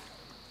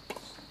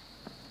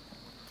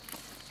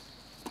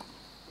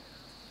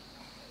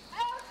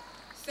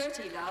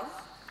 Love.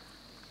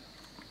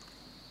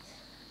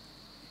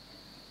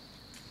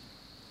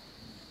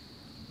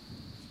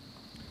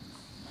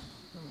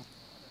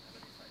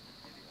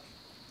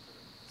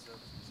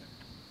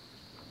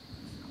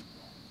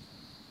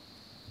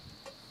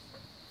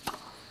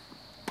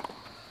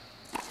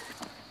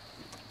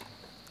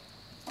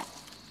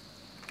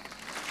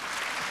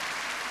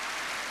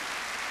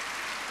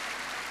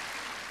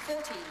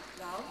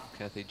 Love.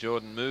 Kathy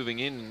Jordan moving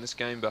in this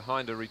game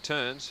behind her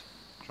returns,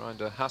 trying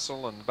to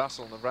hustle and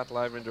bustle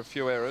Navratilova into a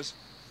few errors.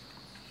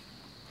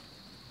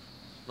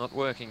 Not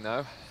working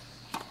though.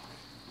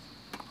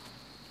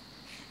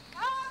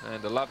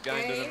 And a love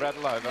game to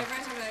Navratilova.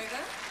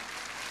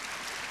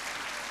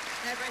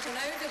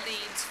 Navratilova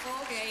leads 4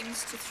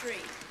 games to 3.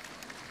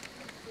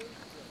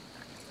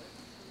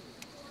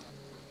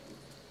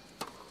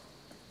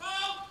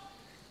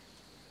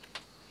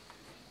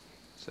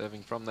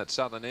 Serving from that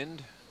southern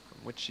end,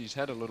 from which she's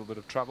had a little bit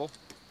of trouble.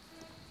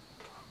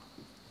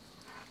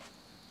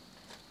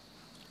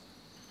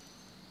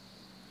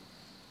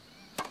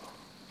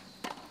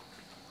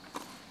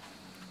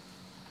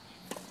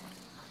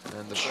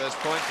 And the first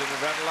point to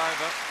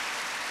Navratilova.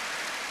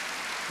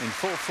 In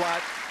full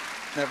flight,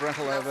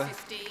 Navratilova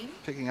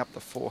picking up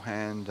the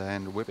forehand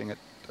and whipping it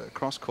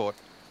cross court.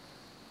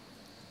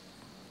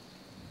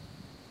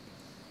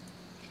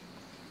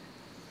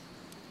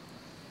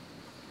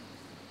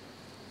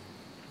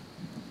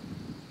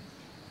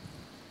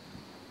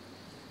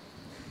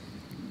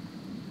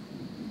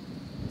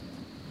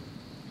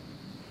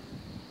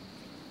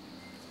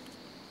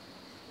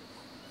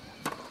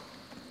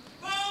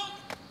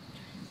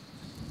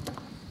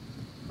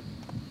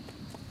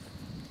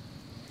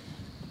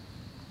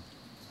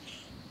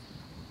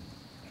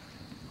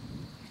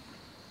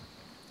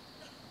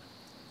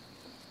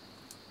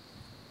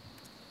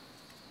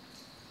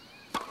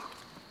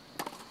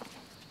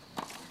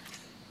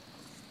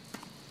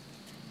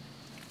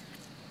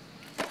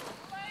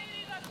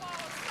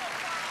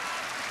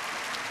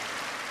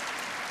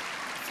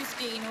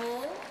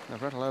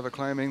 Navratilova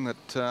claiming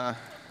that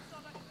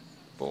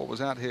ball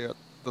was out here at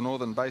the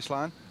northern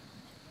baseline.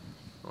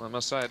 Well, I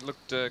must say it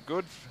looked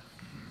good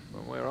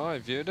from where I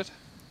viewed it.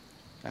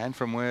 And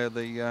from where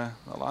the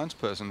alliance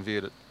person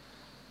viewed it.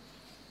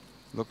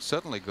 Looked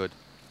certainly good.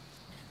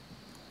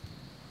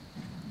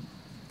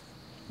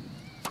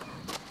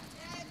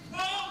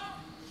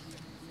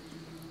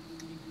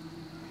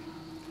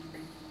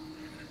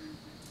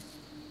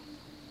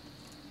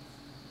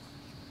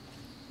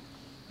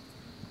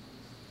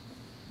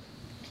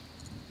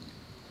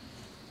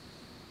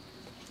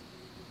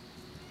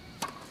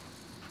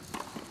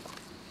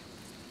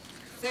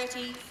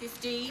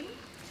 .15.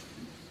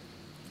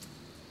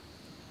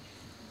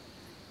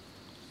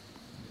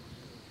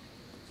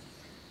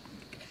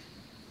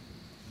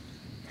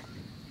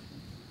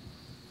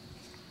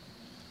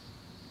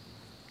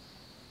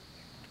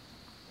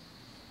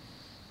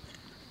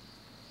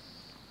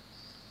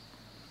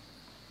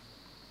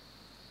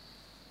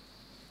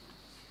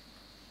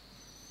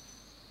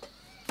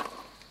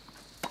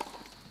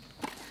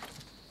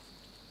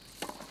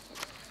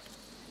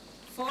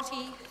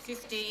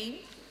 .15.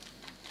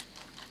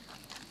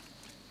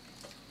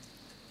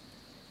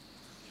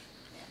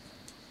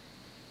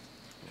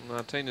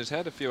 Martina's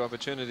had a few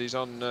opportunities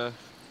on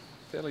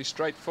fairly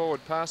straightforward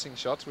passing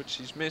shots, which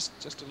she's missed.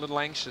 Just a little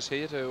anxious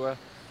here to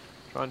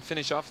try and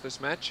finish off this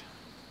match.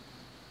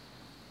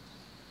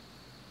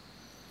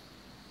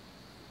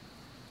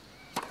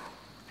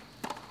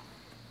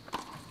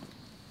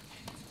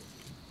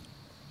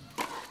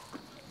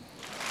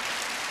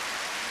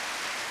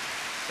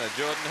 So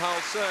Jordan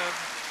holds serve.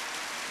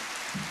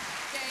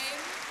 Game,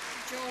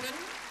 Jordan,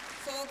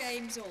 4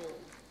 games all.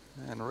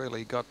 And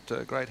really got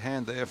a great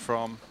hand there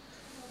from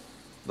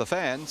the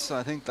fans.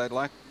 I think they'd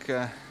like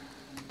to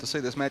see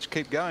this match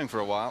keep going for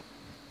a while.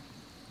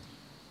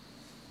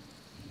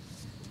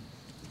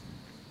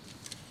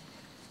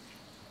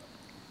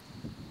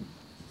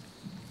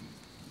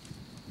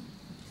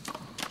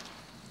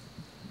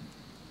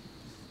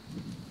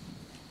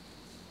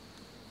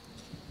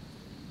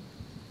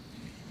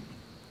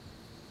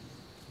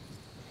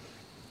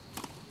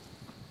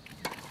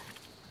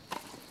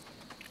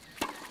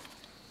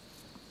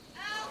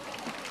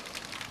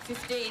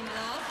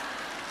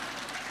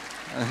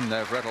 And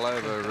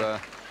Navratilova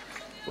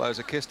blows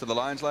a kiss to the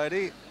lines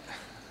lady.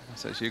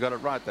 So she got it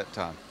right that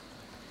time.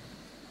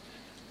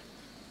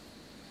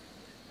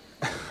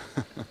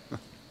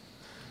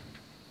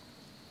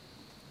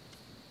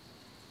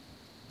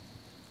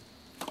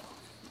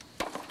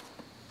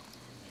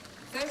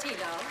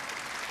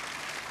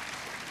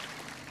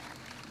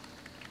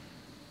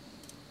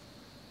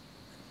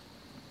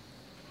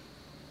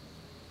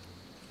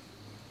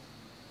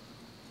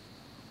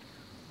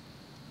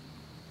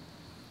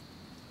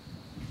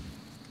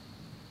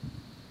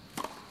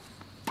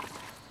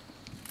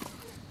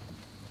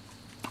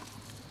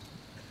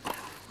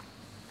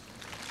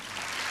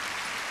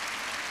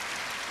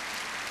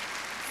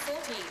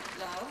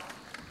 Love.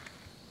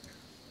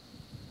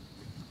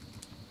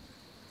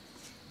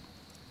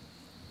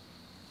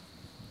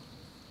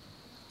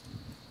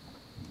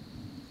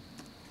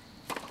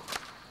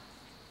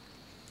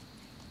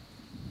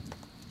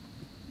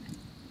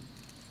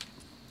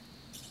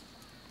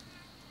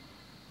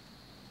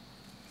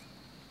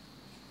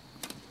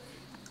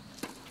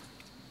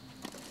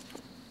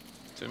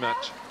 Too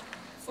much.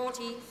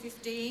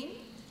 40-15.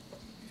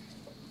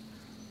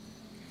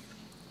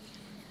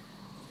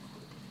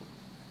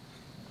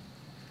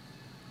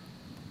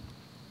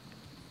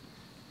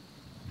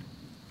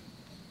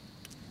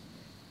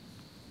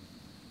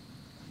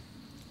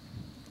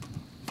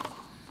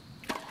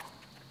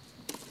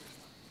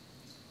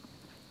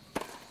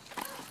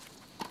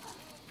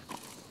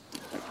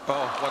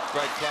 Oh, what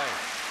great play.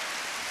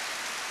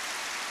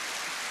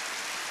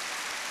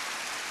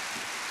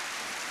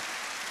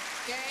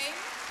 Game,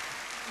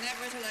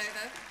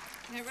 Navratilova.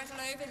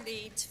 Navratilova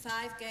leads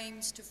 5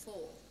 games to 4.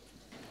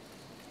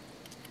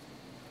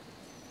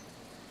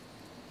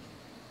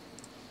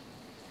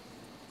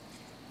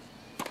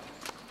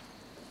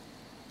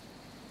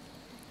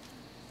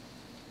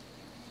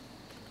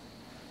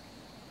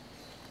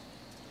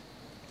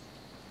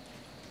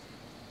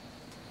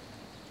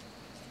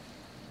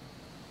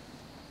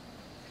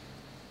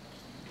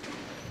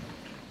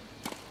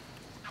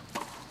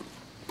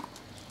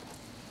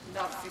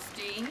 Love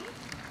 15.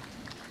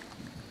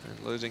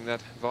 And losing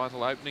that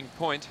vital opening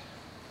point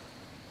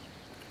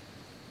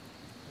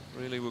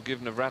really will give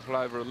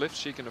Navratilova a lift.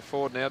 She can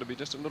afford now to be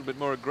just a little bit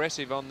more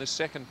aggressive on this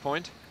second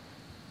point.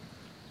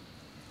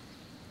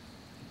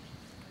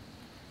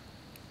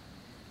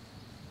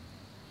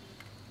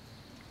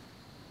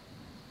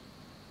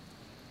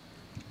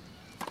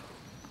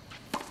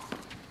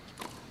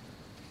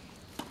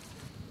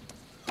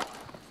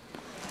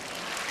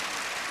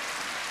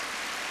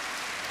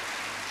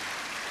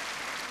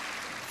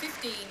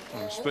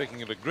 Well,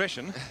 speaking of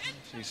aggression,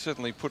 she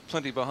certainly put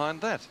plenty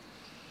behind that.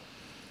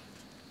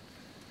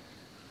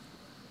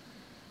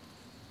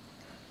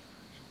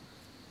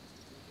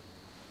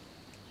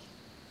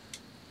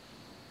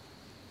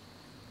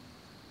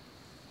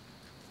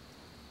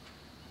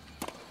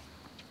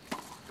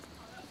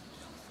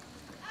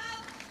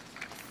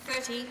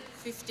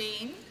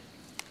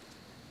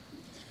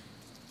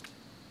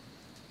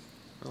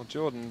 Well,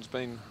 Jordan's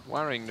been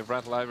worrying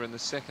Navratilova in the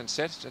second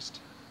set, just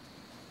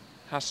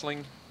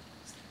hustling,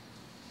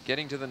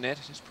 getting to the net,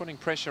 just putting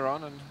pressure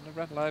on, and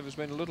Navratilova's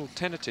been a little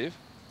tentative.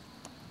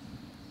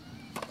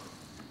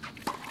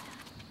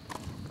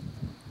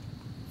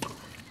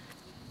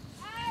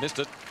 Missed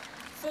it.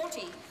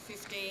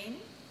 40-15.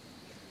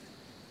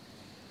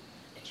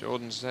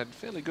 Jordan's had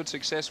fairly good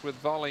success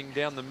with volleying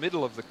down the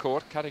middle of the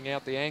court, cutting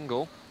out the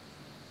angle.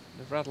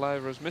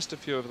 Navratilova has missed a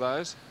few of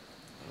those.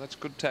 Well, that's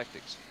good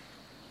tactics.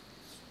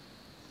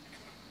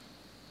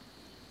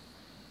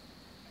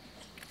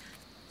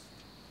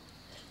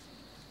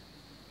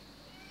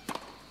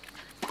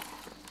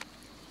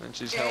 And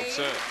she's held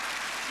serve.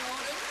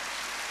 Jordan.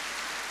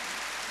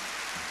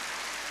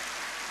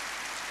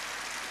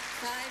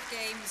 5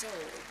 games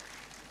all.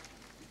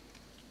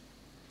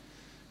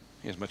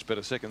 Here's much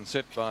better second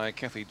set by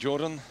Kathy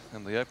Jordan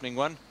than the opening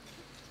one.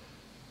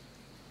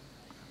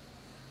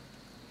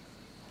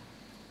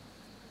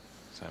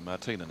 So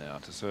Martina now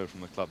to serve from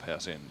the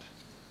clubhouse end.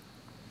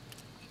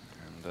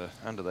 And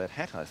under that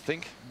hat, I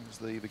think, is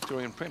the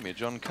Victorian Premier,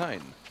 John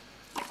Cain.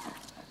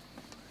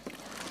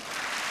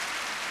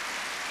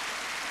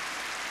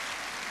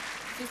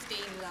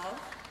 Love.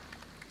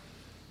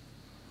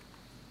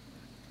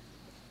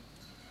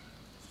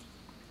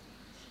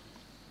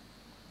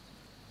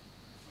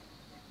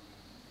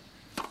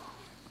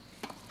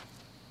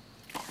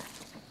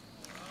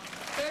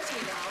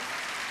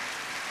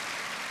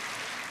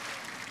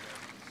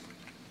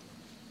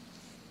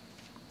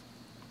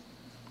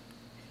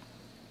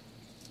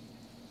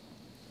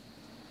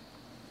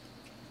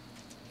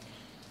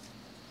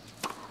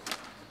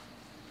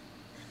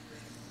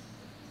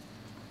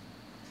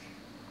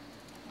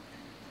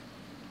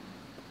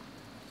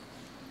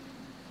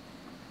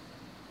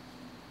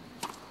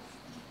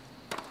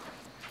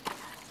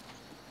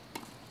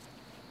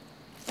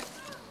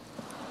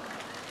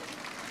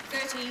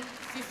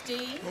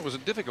 30-15. Well, it was a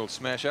difficult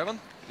smash, Alan.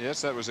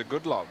 Yes, that was a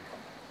good lob.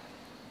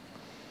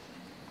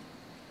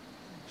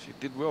 She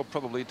did well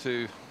probably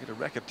to get a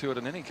racket to it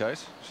in any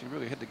case. She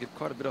really had to get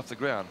quite a bit off the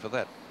ground for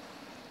that.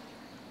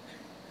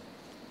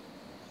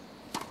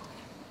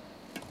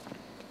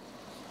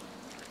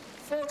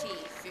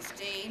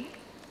 (40-15).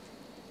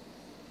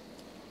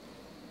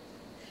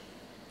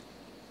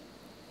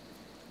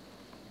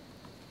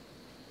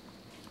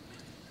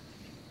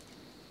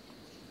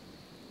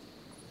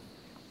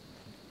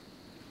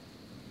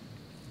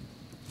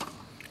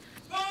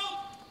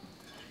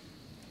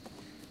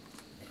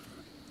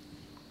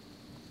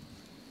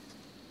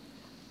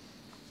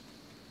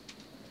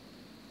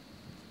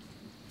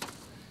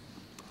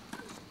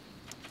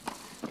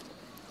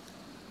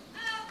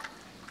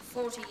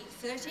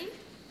 (40-30).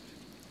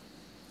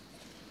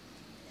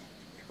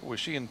 Was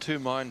she in two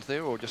minds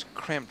there or just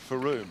cramped for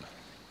room?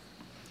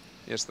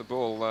 Yes, the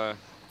ball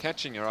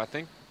catching her, I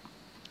think.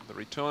 The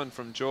return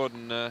from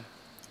Jordan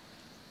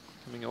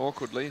coming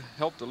awkwardly,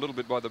 helped a little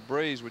bit by the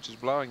breeze, which is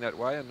blowing that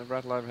way, and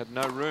Navratilova had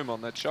no room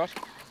on that shot.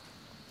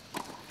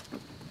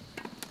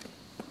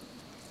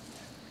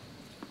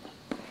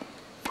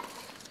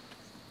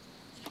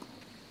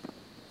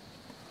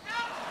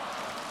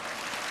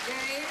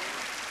 Cain,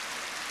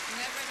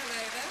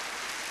 Navratilova.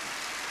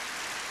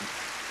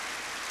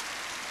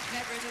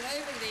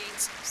 Navratilova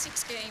leads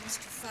 6 games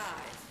to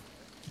 5.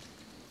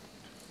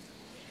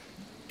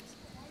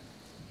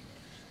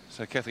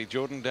 So Kathy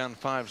Jordan down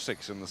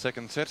 5-6 in the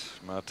second set.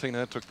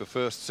 Martina took the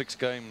first 6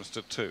 games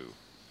to 2.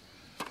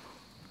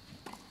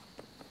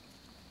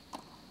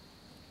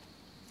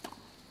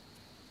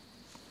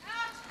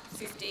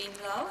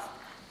 Love.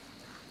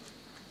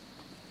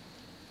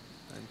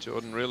 And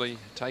Jordan really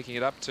taking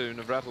it up to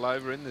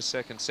Navratilova in the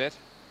second set.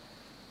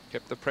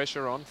 Kept the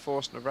pressure on,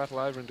 forced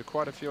Navratilova into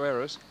quite a few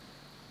errors.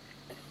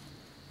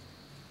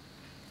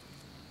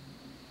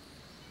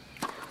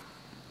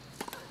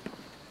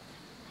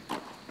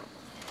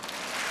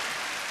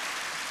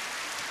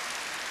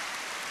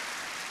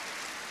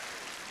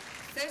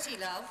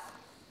 Love.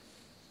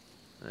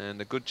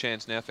 And a good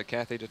chance now for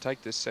Kathy to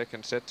take this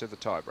second set to the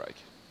tiebreak.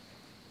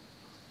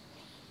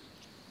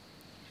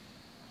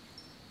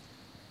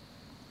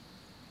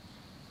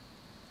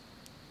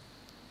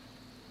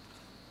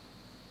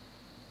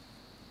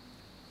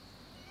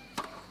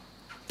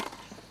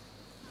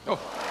 Oh.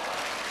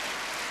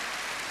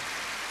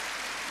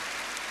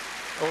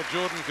 All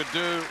Jordan could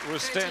do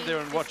was stand there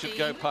and watch it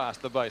go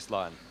past the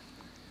baseline.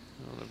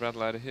 Well,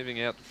 Navratilova hitting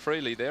out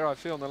freely there. I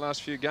feel in the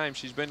last few games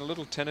she's been a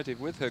little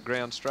tentative with her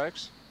ground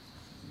strokes.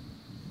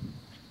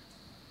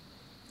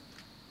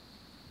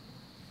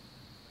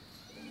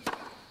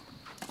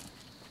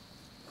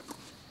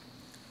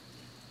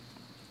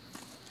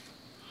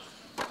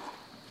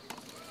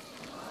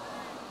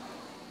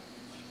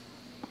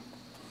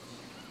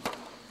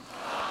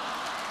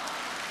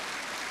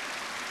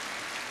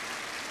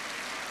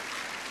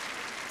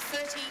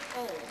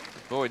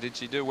 Boy, did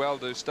she do well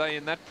to stay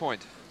in that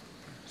point.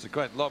 It's a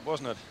great lob,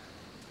 wasn't it?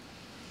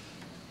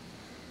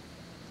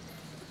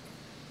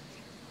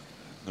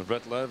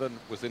 Navratilova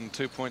within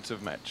 2 points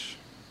of match.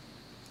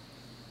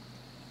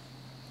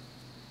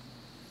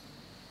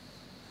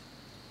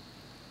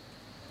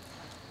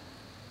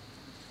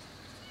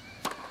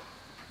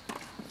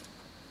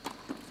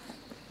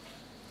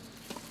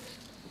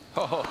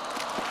 Oh,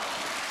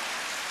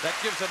 that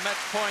gives a match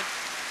point.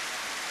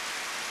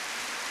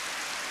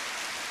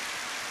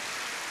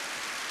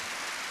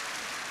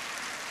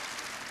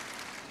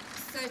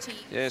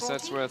 Yes,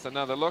 that's worth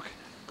another look.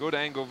 Good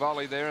angle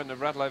volley there, and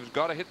Navratilova's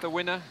got to hit the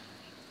winner,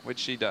 which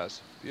she does.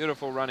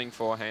 Beautiful running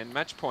forehand.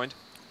 Match point.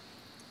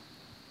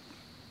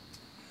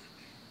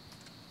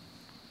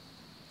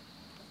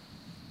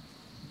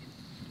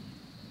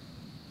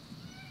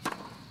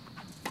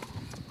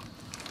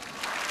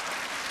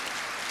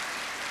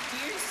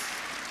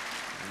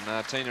 And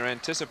Martina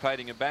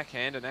anticipating a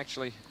backhand and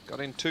actually got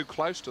in too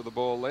close to the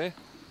ball there.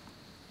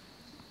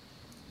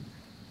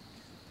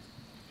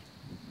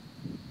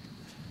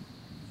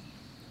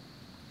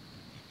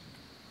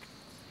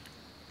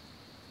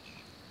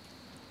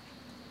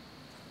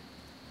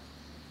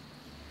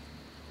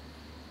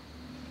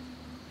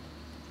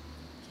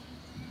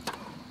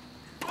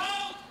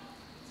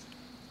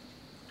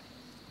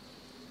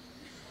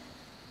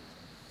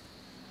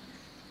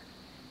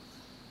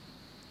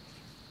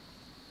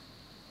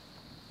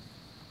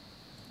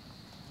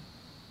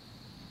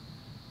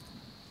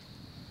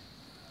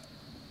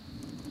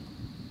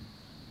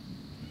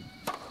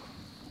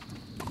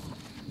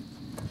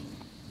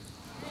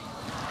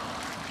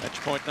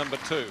 Point number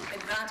 2.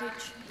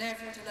 Advantage,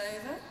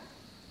 Navratilova.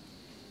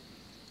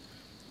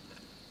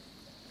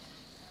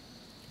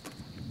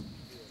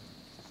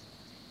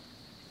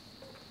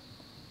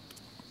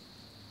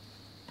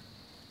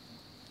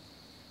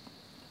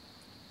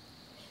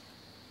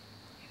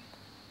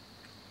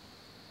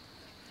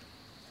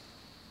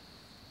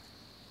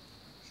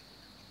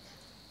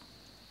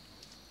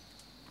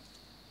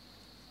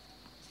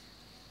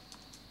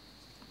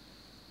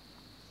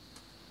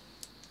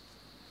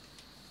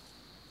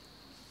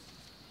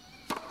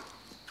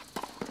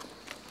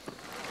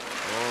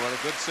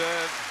 Good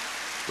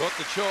serve. Got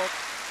the chalk.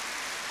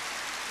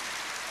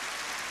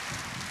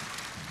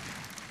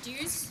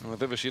 Deuce. Well,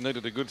 if ever she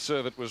needed a good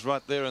serve, it was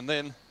right there and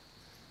then.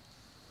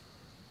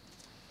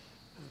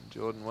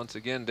 Jordan once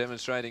again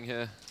demonstrating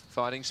her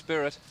fighting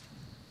spirit.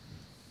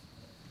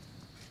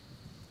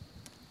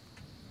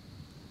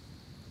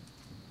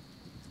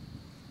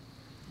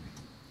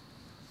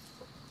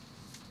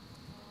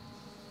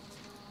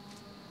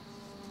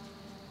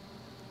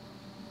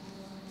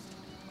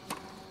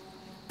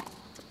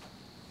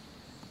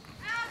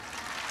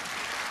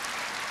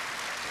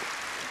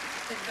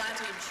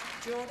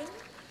 Advantage, Jordan.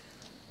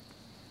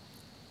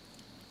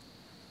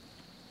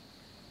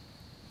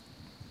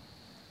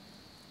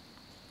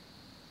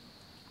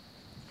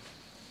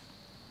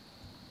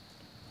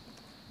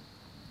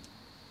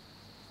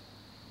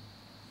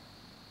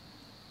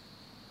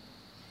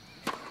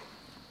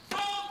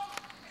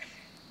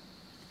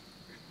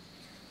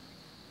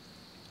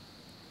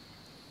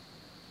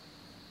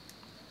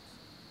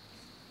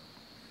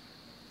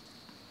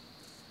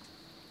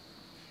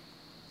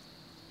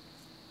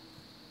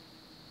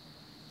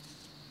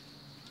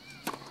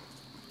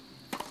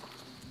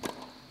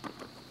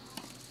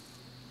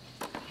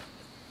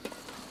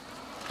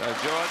 So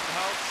Jordan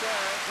holds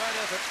serve. Great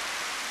effort.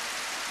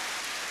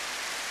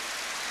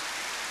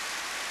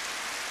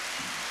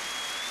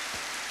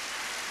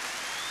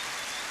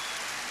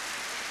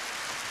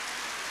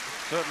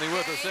 Certainly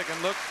worth a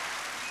second look.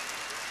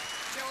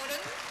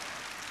 Jordan,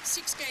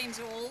 6 games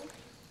all,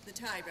 the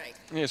tie-break.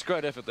 Yes,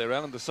 great effort there,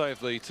 Alan, to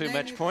save the two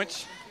match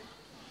points.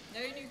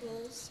 No new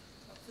balls,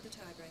 up for the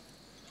tie-break.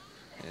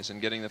 Yes, and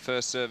getting the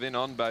first serve in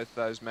on both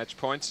those match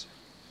points.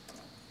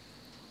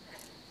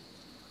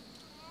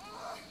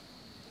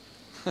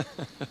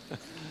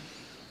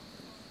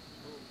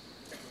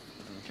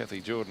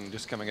 Kathy Jordan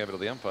just coming over to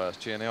the umpire's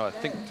chair now, I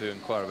think, to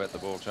inquire about the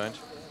ball change.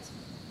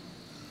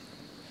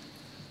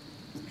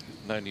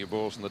 No new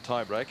balls in the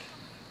tie-break.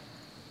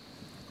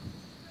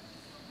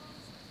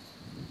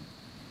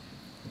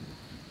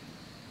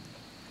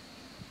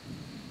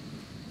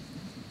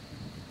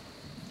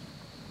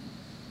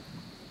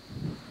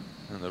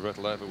 And the Rod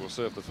Laver will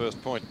serve the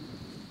first point.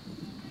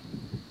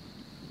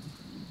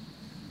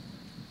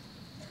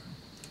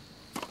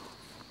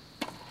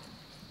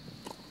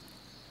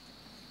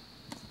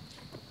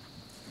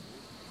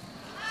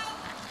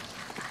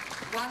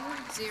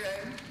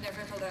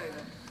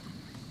 Navratilova.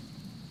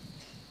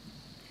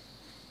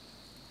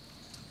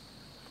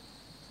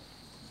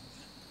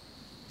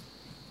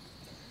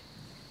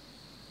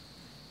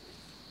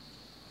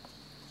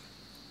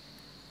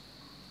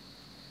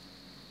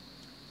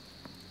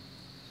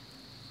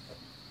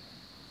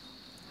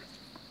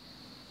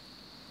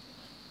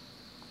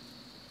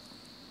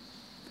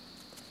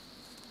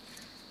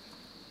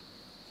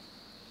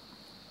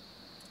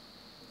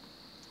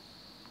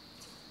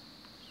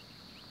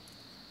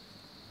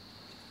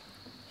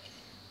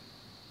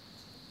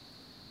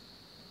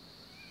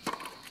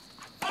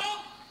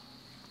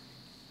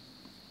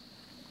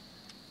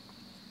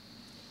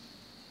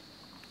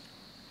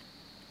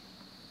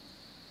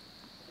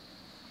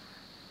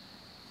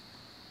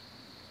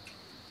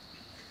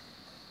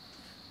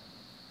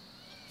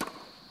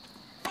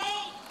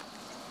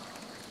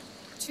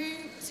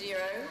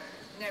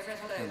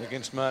 And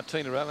against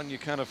Martina, Alan, you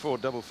can't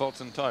afford double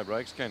faults and tie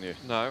breaks, can you?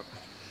 No.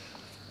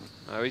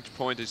 No, each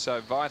point is so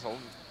vital,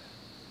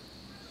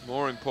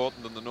 more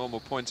important than the normal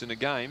points in a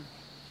game.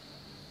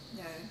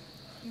 No,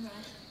 you're right.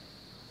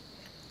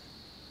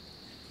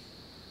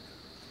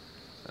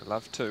 I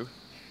love to.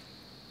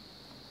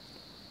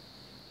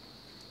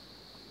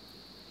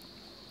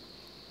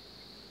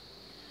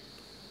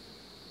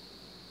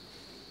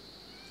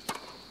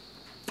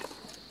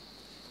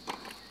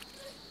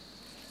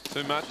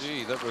 Too much.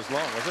 Gee, that was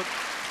long, was it?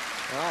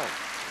 Oh.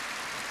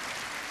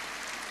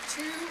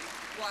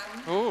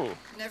 2-1. Oh.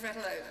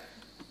 Navratilova.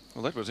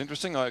 Well, that was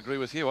interesting. I agree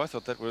with you. I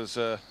thought that was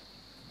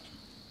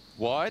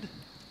wide.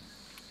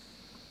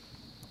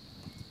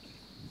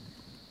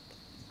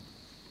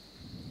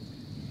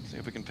 See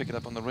if we can pick it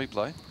up on the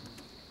replay.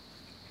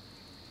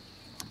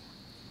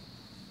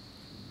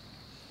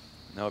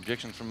 No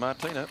objections from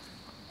Martina.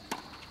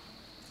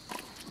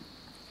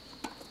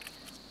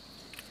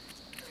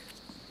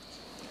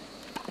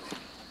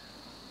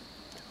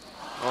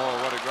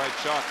 Oh, what a great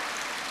shot.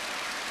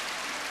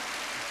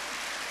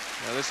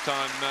 Now this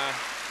time,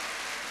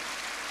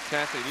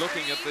 Kathy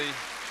looking at the...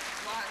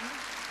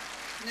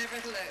 1.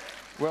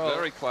 Navratilova. Well,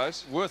 very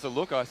close. Worth a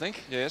look, I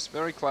think. Yes,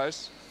 very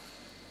close.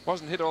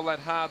 Wasn't hit all that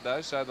hard,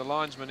 though, so the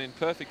linesman in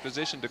perfect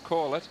position to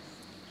call it.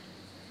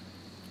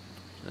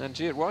 And,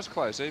 gee, it was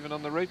close, even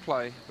on the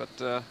replay.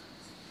 But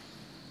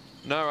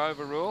no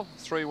overrule.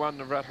 3-1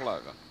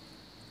 Navratilova.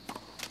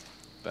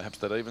 Perhaps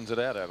that evens it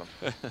out, Adam.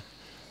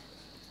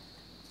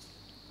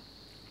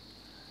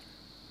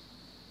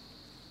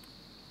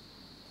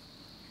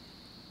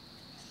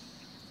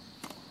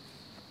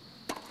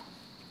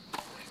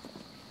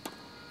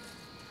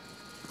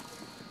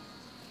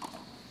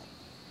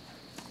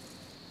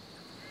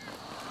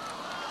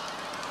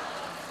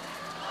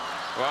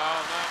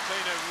 Well,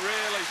 Martina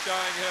really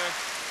showing her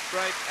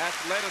great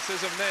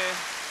athleticism there.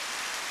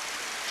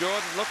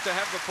 Jordan looked to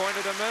have the point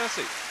at her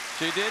mercy.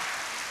 She did.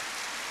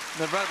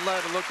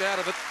 Navratilova looked out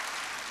of it.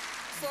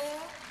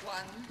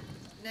 4-1,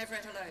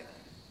 Navratilova.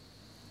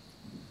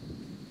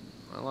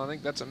 Well, I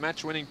think that's a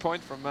match-winning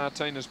point from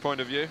Martina's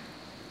point of view.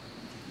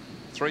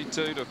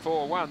 3-2 to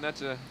 4-1.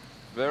 That's a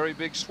very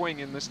big swing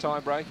in this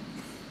tie-break.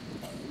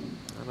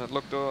 And it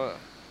looked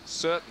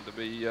certain to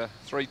be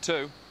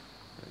 3-2.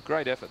 A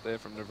great effort there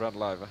from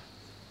Navratilova.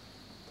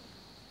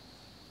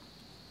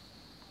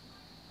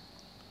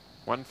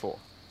 1-4.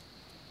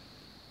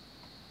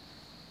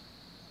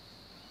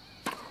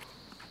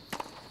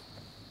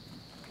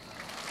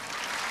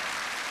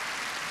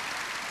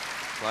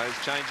 Players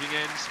changing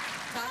ends.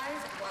 5-1,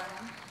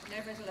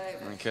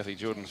 Navratilova. And Cathy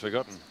Jordan's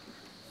forgotten.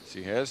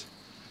 She has.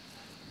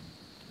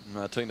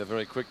 Martina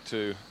very quick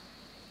to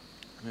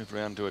move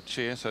around to a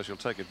chair, so she'll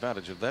take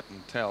advantage of that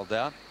and towel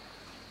down.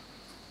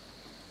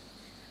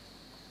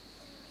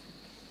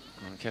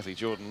 And Cathy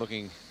Jordan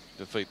looking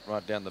defeat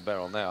right down the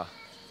barrel now.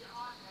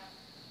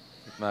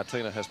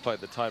 Martina has played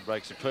the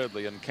tie-break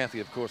superbly, and Cathy,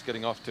 of course,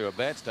 getting off to a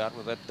bad start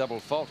with that double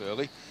fault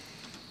early.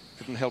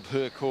 Couldn't help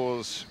her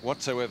cause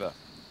whatsoever.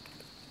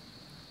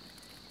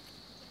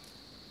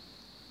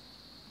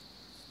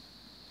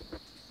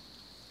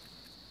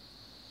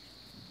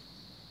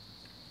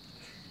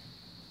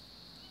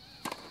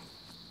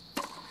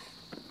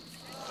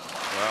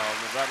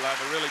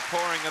 Navratilova really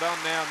pouring it on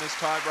now in this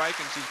tie-break,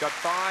 and she's got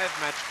 5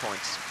 match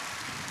points.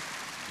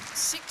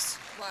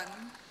 6-1,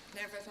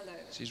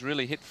 Navratilova. She's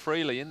really hit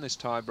freely in this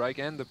tie-break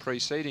and the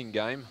preceding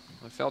game.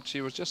 I felt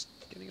she was just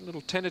getting a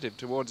little tentative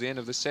towards the end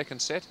of the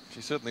second set.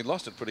 She certainly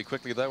lost it pretty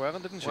quickly though,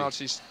 Alan, didn't she? Well,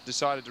 she's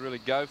decided to really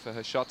go for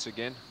her shots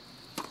again.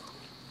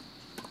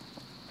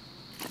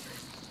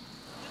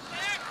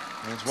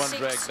 There's one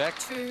drag back.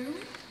 6-2,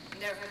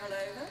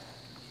 Navratilova.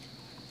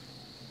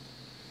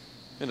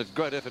 And a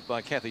great effort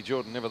by Cathy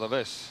Jordan,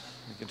 nevertheless,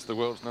 against the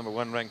world's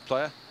 #1 ranked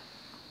player.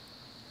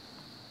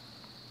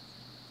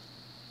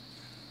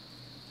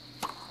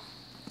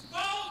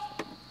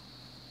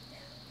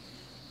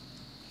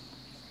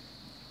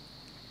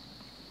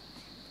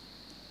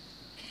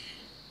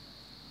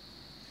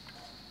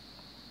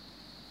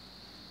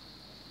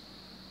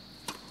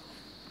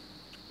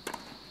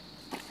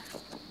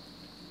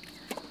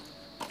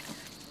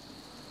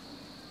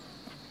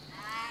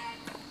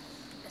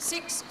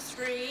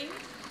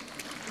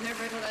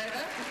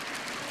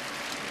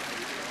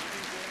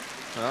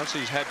 Well,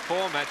 she's had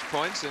 4 match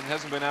points and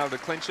hasn't been able to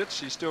clinch it.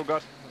 She's still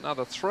got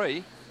another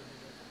 3.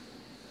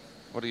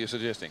 What are you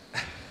suggesting?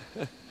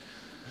 Well,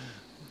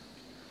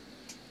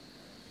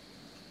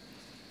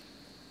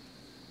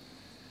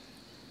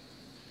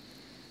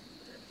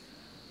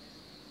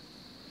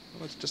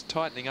 it's just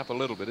tightening up a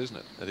little bit, isn't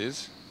it? It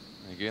is.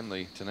 Again,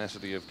 the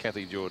tenacity of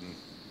Cathy Jordan.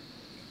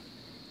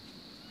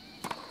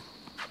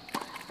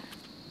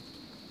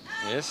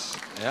 Yes,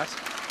 out.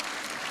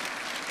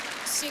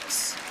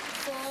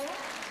 6-4,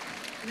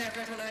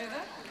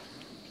 Navratilova.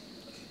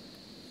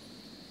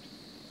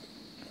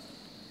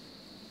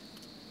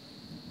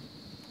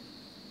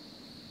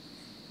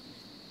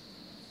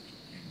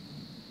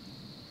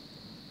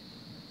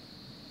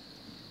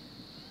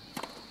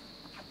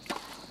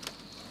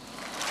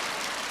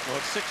 Well,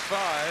 it's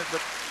 6-5,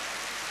 but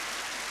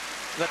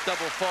that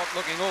double fault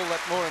looking all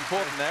that more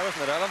important now,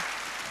 isn't it, Alan?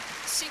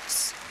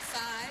 6-5,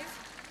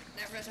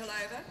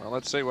 Navratilova. Well,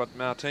 let's see what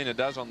Martina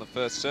does on the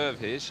first serve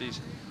here. She's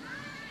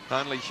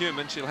only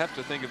human. She'll have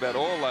to think about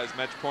all those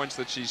match points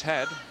that she's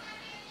had.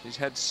 She's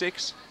had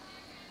 6.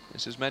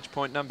 This is match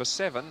point number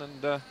 7,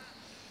 and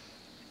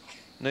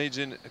needs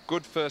in a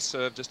good first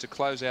serve just to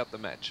close out the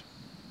match.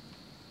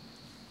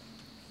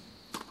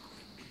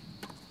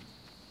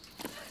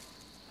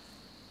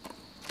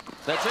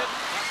 That's it.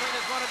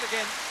 Martina's won it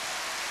again.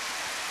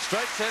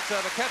 Straight sets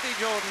over Cathy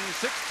Jordan,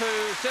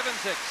 6-2,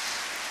 7-6.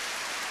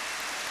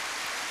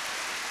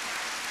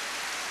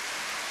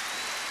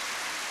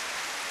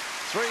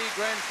 Three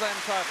Grand Slam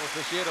titles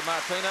this year to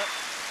Martina.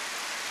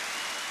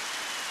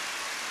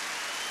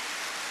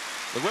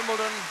 The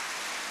Wimbledon,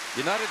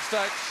 United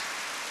States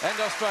and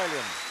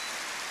Australian.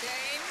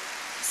 Game,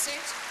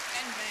 set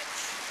and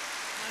match.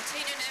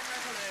 Martina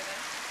Navratilova.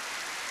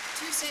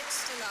 2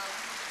 sets to love.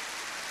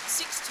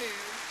 6-2,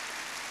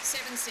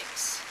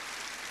 7-6.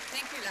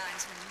 Thank you,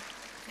 linesmen.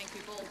 Thank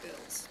you, ball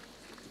girls.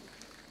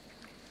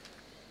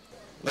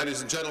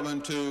 Ladies and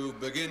gentlemen, to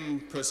begin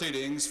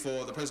proceedings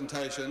for the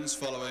presentations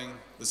following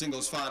the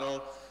singles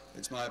final,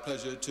 it's my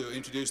pleasure to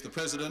introduce the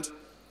President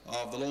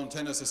of the Lawn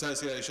Tennis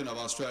Association of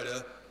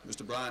Australia,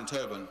 Mr. Brian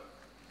Tobin.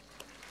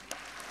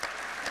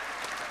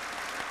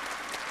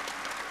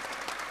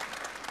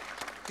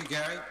 Thank you,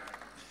 Gary.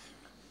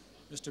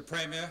 Mr.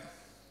 Premier,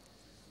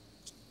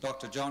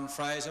 Dr. John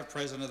Fraser,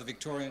 President of the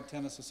Victorian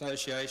Tennis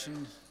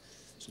Association,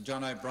 Sir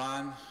John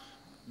O'Brien,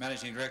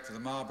 Managing Director of the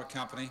Marlborough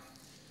Company,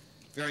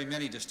 very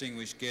many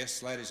distinguished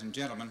guests, ladies and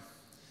gentlemen.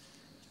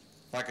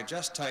 If I could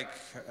just take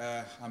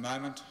a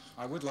moment,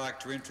 I would like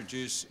to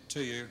introduce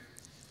to you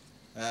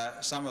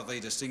some of the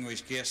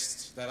distinguished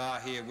guests that are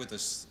here with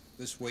us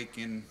this week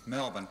in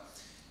Melbourne.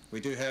 We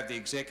do have the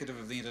executive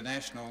of the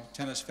International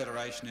Tennis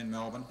Federation in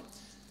Melbourne,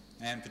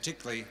 and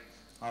particularly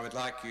I would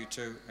like you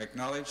to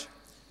acknowledge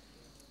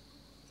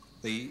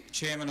the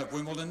chairman of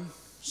Wimbledon,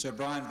 Sir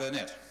Brian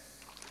Burnett.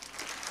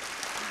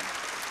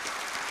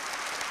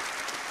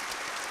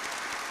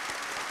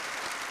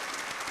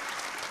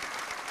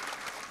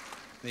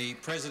 The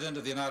President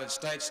of the United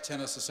States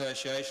Tennis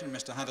Association,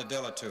 Mr. Hunter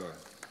Delatour.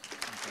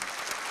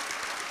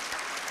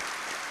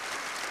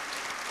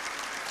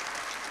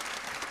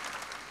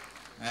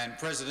 And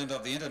President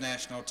of the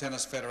International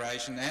Tennis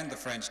Federation and the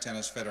French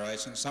Tennis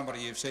Federation,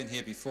 somebody you've seen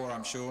here before,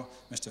 I'm sure,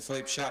 Mr.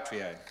 Philippe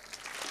Chatrier.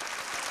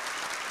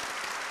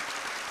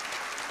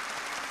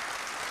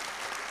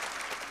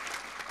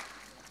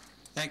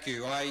 Thank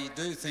you. I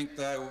do think,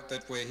 though,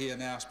 that we're here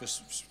now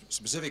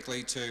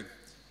specifically to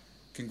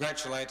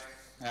congratulate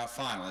our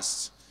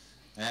finalists,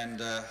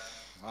 and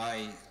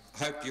I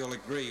hope you'll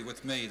agree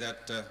with me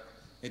that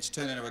it's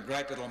turned into a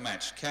great little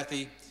match.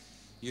 Cathy,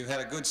 you've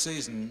had a good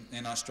season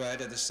in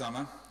Australia this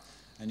summer,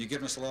 and you've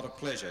given us a lot of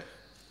pleasure.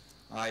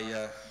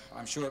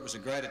 I'm sure it was a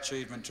great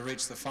achievement to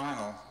reach the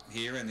final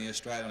here in the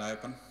Australian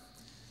Open.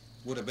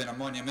 Would have been a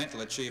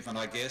monumental achievement,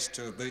 I guess,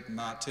 to have beaten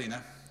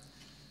Martina,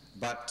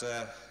 but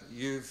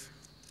you've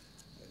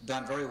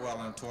done very well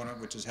in a tournament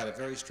which has had a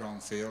very strong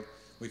field.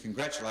 We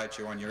congratulate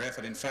you on your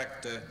effort. In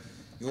fact,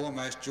 you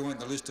almost joined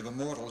the list of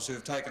immortals who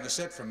have taken a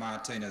set from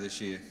Martina this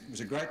year. It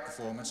was a great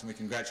performance, and we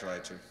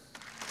congratulate you.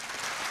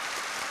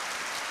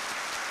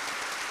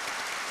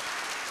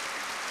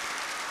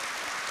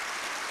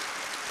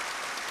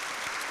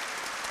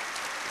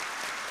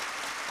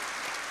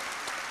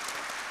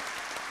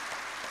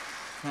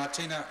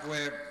 Martina,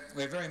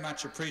 we're very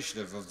much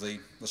appreciative of the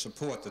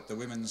support that the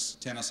Women's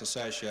Tennis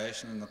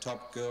Association and the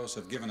top girls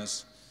have given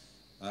us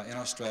in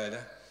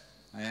Australia,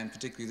 and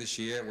particularly this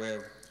year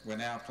where we're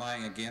now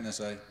playing again as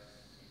a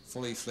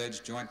fully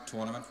fledged joint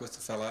tournament with the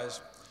fellows.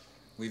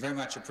 We very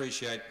much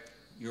appreciate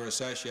your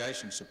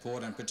association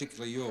support, and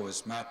particularly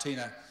yours.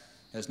 Martina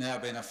has now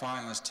been a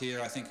finalist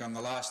here, I think, on the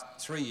last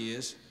 3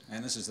 years,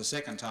 and this is the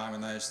second time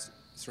in those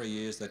 3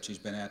 years that she's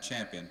been our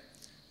champion.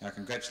 Our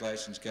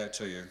congratulations go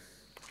to you.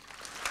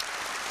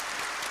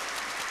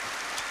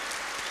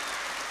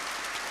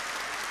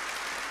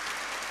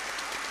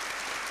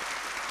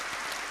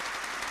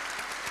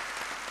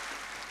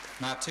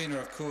 Martina,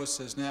 of course,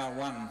 has now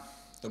won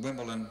the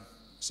Wimbledon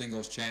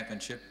Singles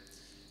Championship,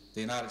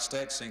 the United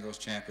States Singles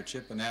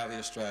Championship, and now the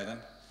Australian,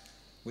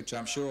 which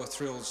I'm sure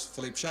thrills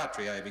Philippe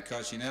Chatrier,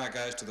 because she now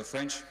goes to the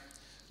French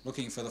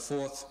looking for the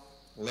 4th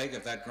leg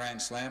of that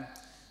Grand Slam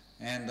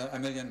and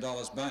 $1 million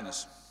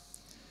bonus.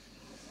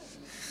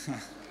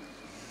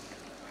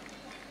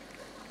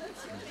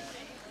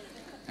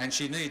 And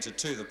she needs it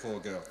too, the poor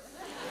girl.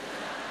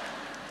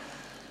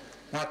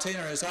 Martina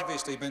has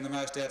obviously been the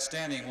most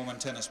outstanding woman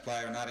tennis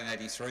player in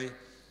 1983,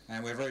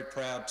 and we're very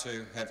proud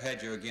to have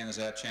had you again as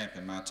our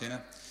champion, Martina.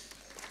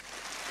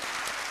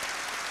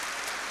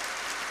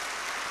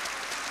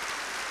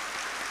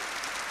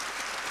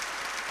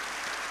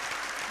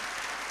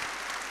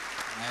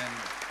 And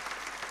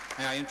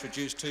now I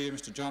introduce to you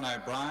Mr. John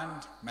O'Brien,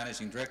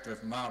 Managing Director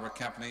of Marlborough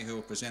Company, who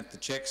will present the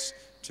cheques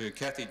to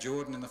Cathy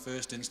Jordan in the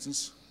first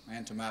instance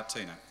and to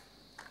Martina.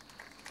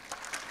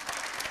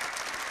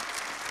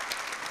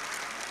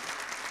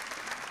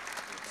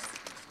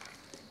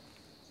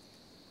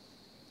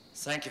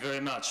 Thank you very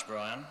much,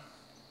 Brian.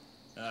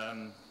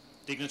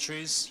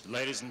 Dignitaries,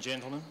 ladies and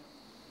gentlemen,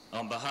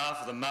 on behalf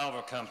of the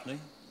Marlborough Company,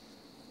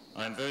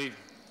 I'm very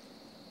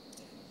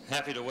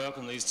happy to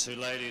welcome these two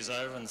ladies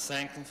over and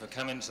thank them for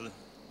coming to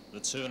the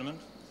tournament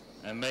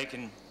and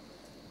making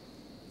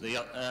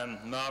the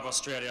Marlborough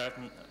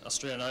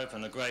Australian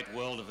Open a great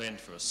world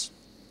event for us.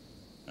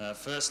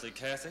 Firstly,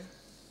 Cathy.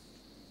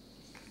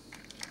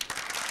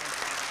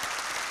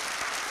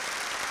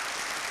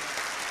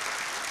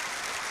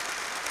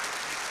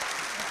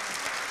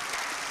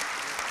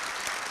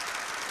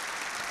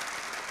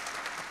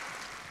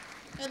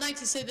 I'd like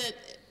to say that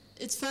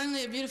it's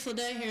finally a beautiful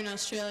day here in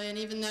Australia, and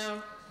even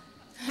though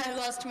I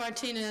lost to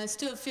Martina, I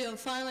still feel,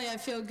 finally I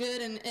feel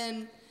good,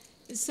 and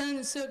the sun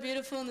is so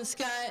beautiful in the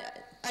sky,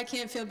 I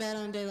can't feel bad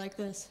on a day like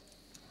this.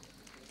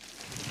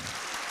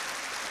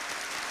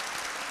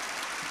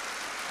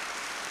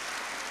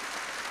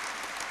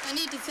 I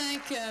need to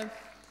thank,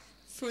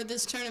 for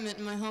this tournament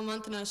in my home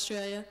month in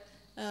Australia,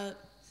 I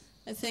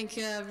think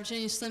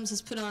Virginia Slims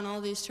has put on all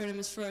these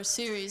tournaments for our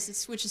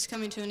series, which is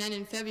coming to an end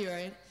in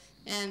February.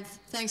 And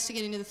thanks to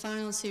getting to the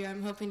finals here,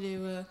 I'm hoping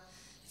to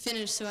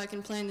finish so I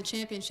can play in the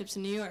championships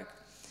in New York.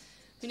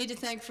 We need to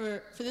thank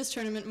for this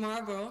tournament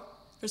Marlborough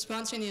for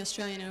sponsoring the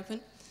Australian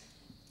Open.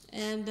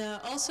 And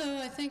also,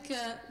 I think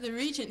the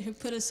Regent who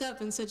put us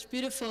up in such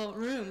beautiful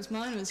rooms.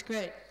 Mine was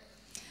great.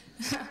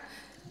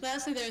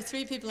 Lastly, there are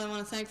 3 people I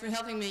want to thank for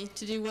helping me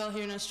to do well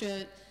here in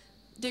Australia.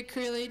 Dick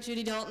Creeley,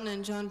 Judy Dalton,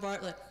 and John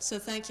Bartlett. So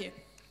thank you.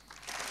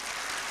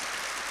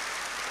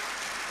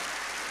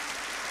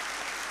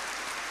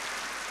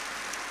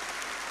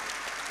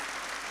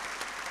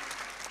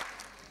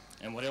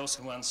 What else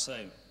can one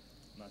say,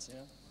 Martina?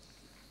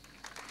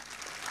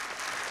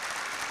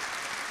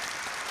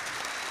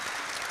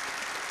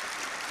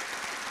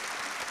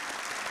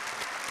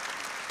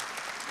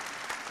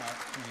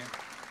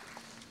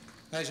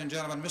 Ladies and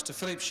gentlemen, Mr.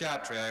 Philippe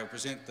Chartrier will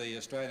present the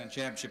Australian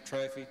Championship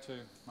trophy to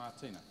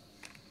Martina.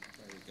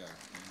 There you go.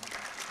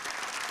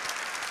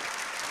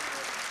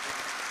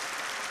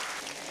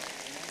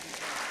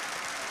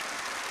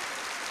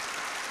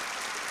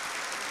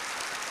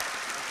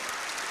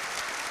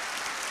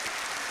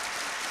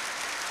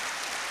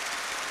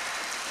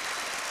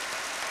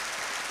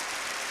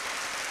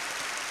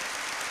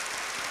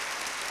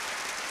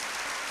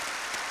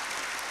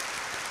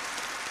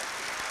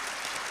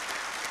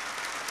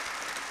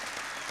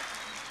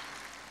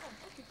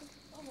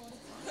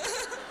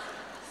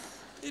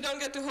 You don't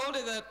get to hold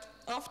it that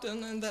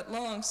often and that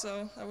long,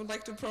 so I would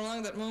like to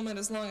prolong that moment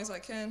as long as I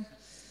can.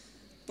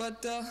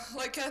 But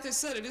like Kathy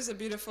said, it is a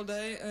beautiful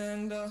day,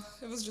 and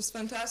it was just a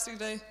fantastic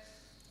day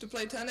to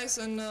play tennis,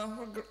 and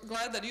we're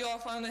glad that you all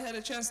finally had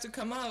a chance to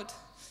come out,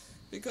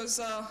 because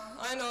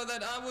I know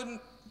that I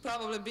wouldn't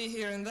probably be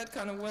here in that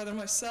kind of weather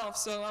myself,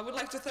 so I would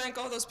like to thank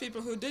all those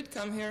people who did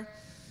come here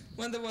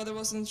when the weather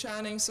wasn't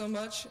shining so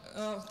much,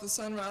 the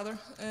sun rather,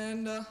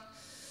 and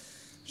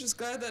just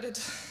glad that it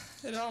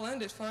all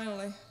ended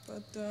finally.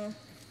 But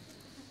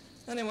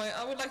anyway,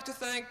 I would like to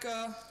thank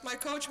my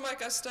coach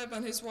Mike Estep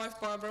and his wife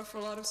Barbara for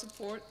a lot of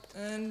support,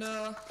 and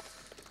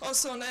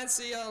also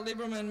Nancy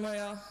Lieberman,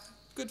 my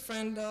good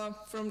friend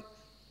from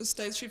the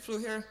States. She flew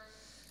here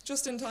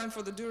just in time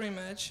for the Dury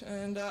match,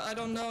 and I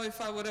don't know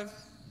if I would have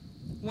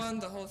won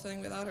the whole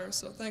thing without her,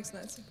 so thanks,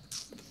 Nancy.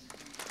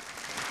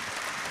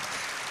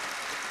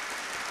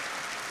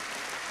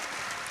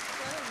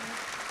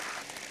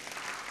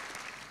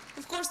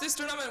 Of course, this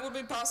tournament would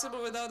be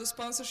possible without the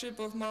sponsorship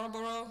of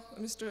Marlboro,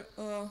 Mr.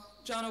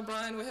 John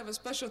O'Brien. We have a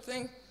special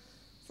thing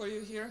for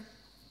you here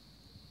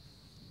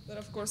that,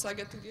 of course, I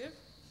get to give.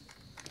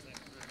 Thank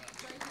you very much.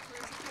 Thank you for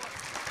your support.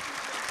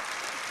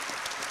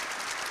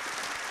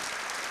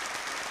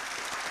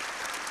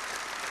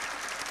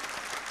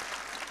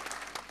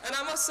 And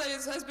I must say,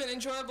 it has been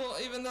enjoyable,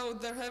 even though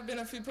there have been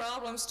a few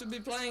problems, to be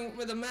playing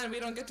with the men. We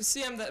don't get to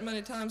see them that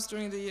many times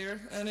during the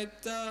year, and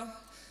it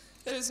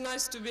is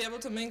nice to be able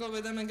to mingle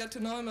with them and get to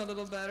know them a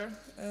little better.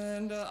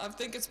 And I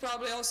think it's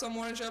probably also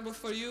more enjoyable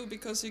for you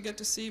because you get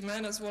to see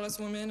men as well as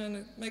women, and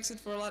it makes it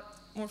for a lot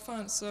more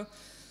fun. So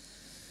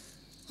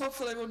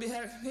hopefully we'll be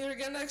here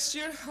again next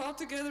year, all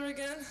together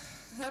again,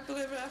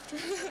 happily ever after.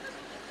 And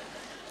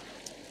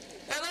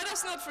let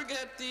us not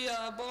forget the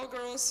ball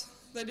girls.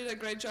 They did a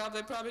great job.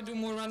 They probably do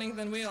more running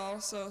than we all.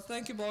 So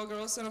thank you, ball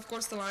girls, and of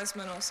course the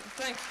linesmen also.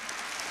 Thank you.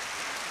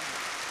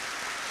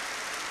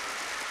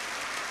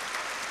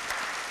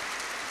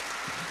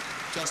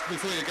 Just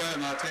before you go,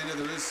 Martina,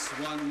 there is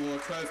one more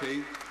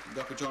trophy.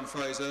 Dr. John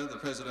Fraser, the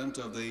president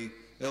of the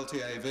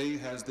LTAV,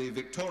 has the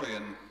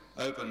Victorian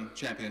Open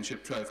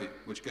Championship trophy,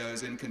 which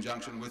goes in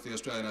conjunction with the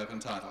Australian Open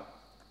title.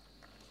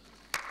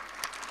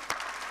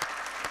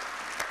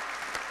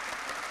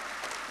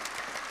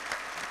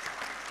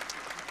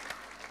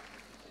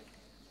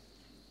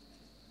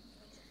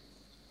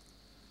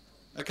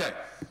 Okay,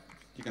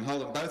 you can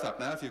hold them both up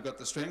now if you've got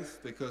the strength,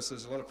 because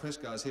there's a lot of press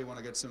guys here who want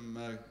to get some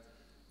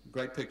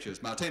great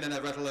pictures. Martina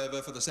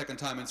Navratilova, for the second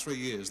time in 3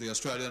 years, the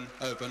Australian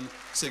Open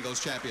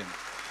singles champion.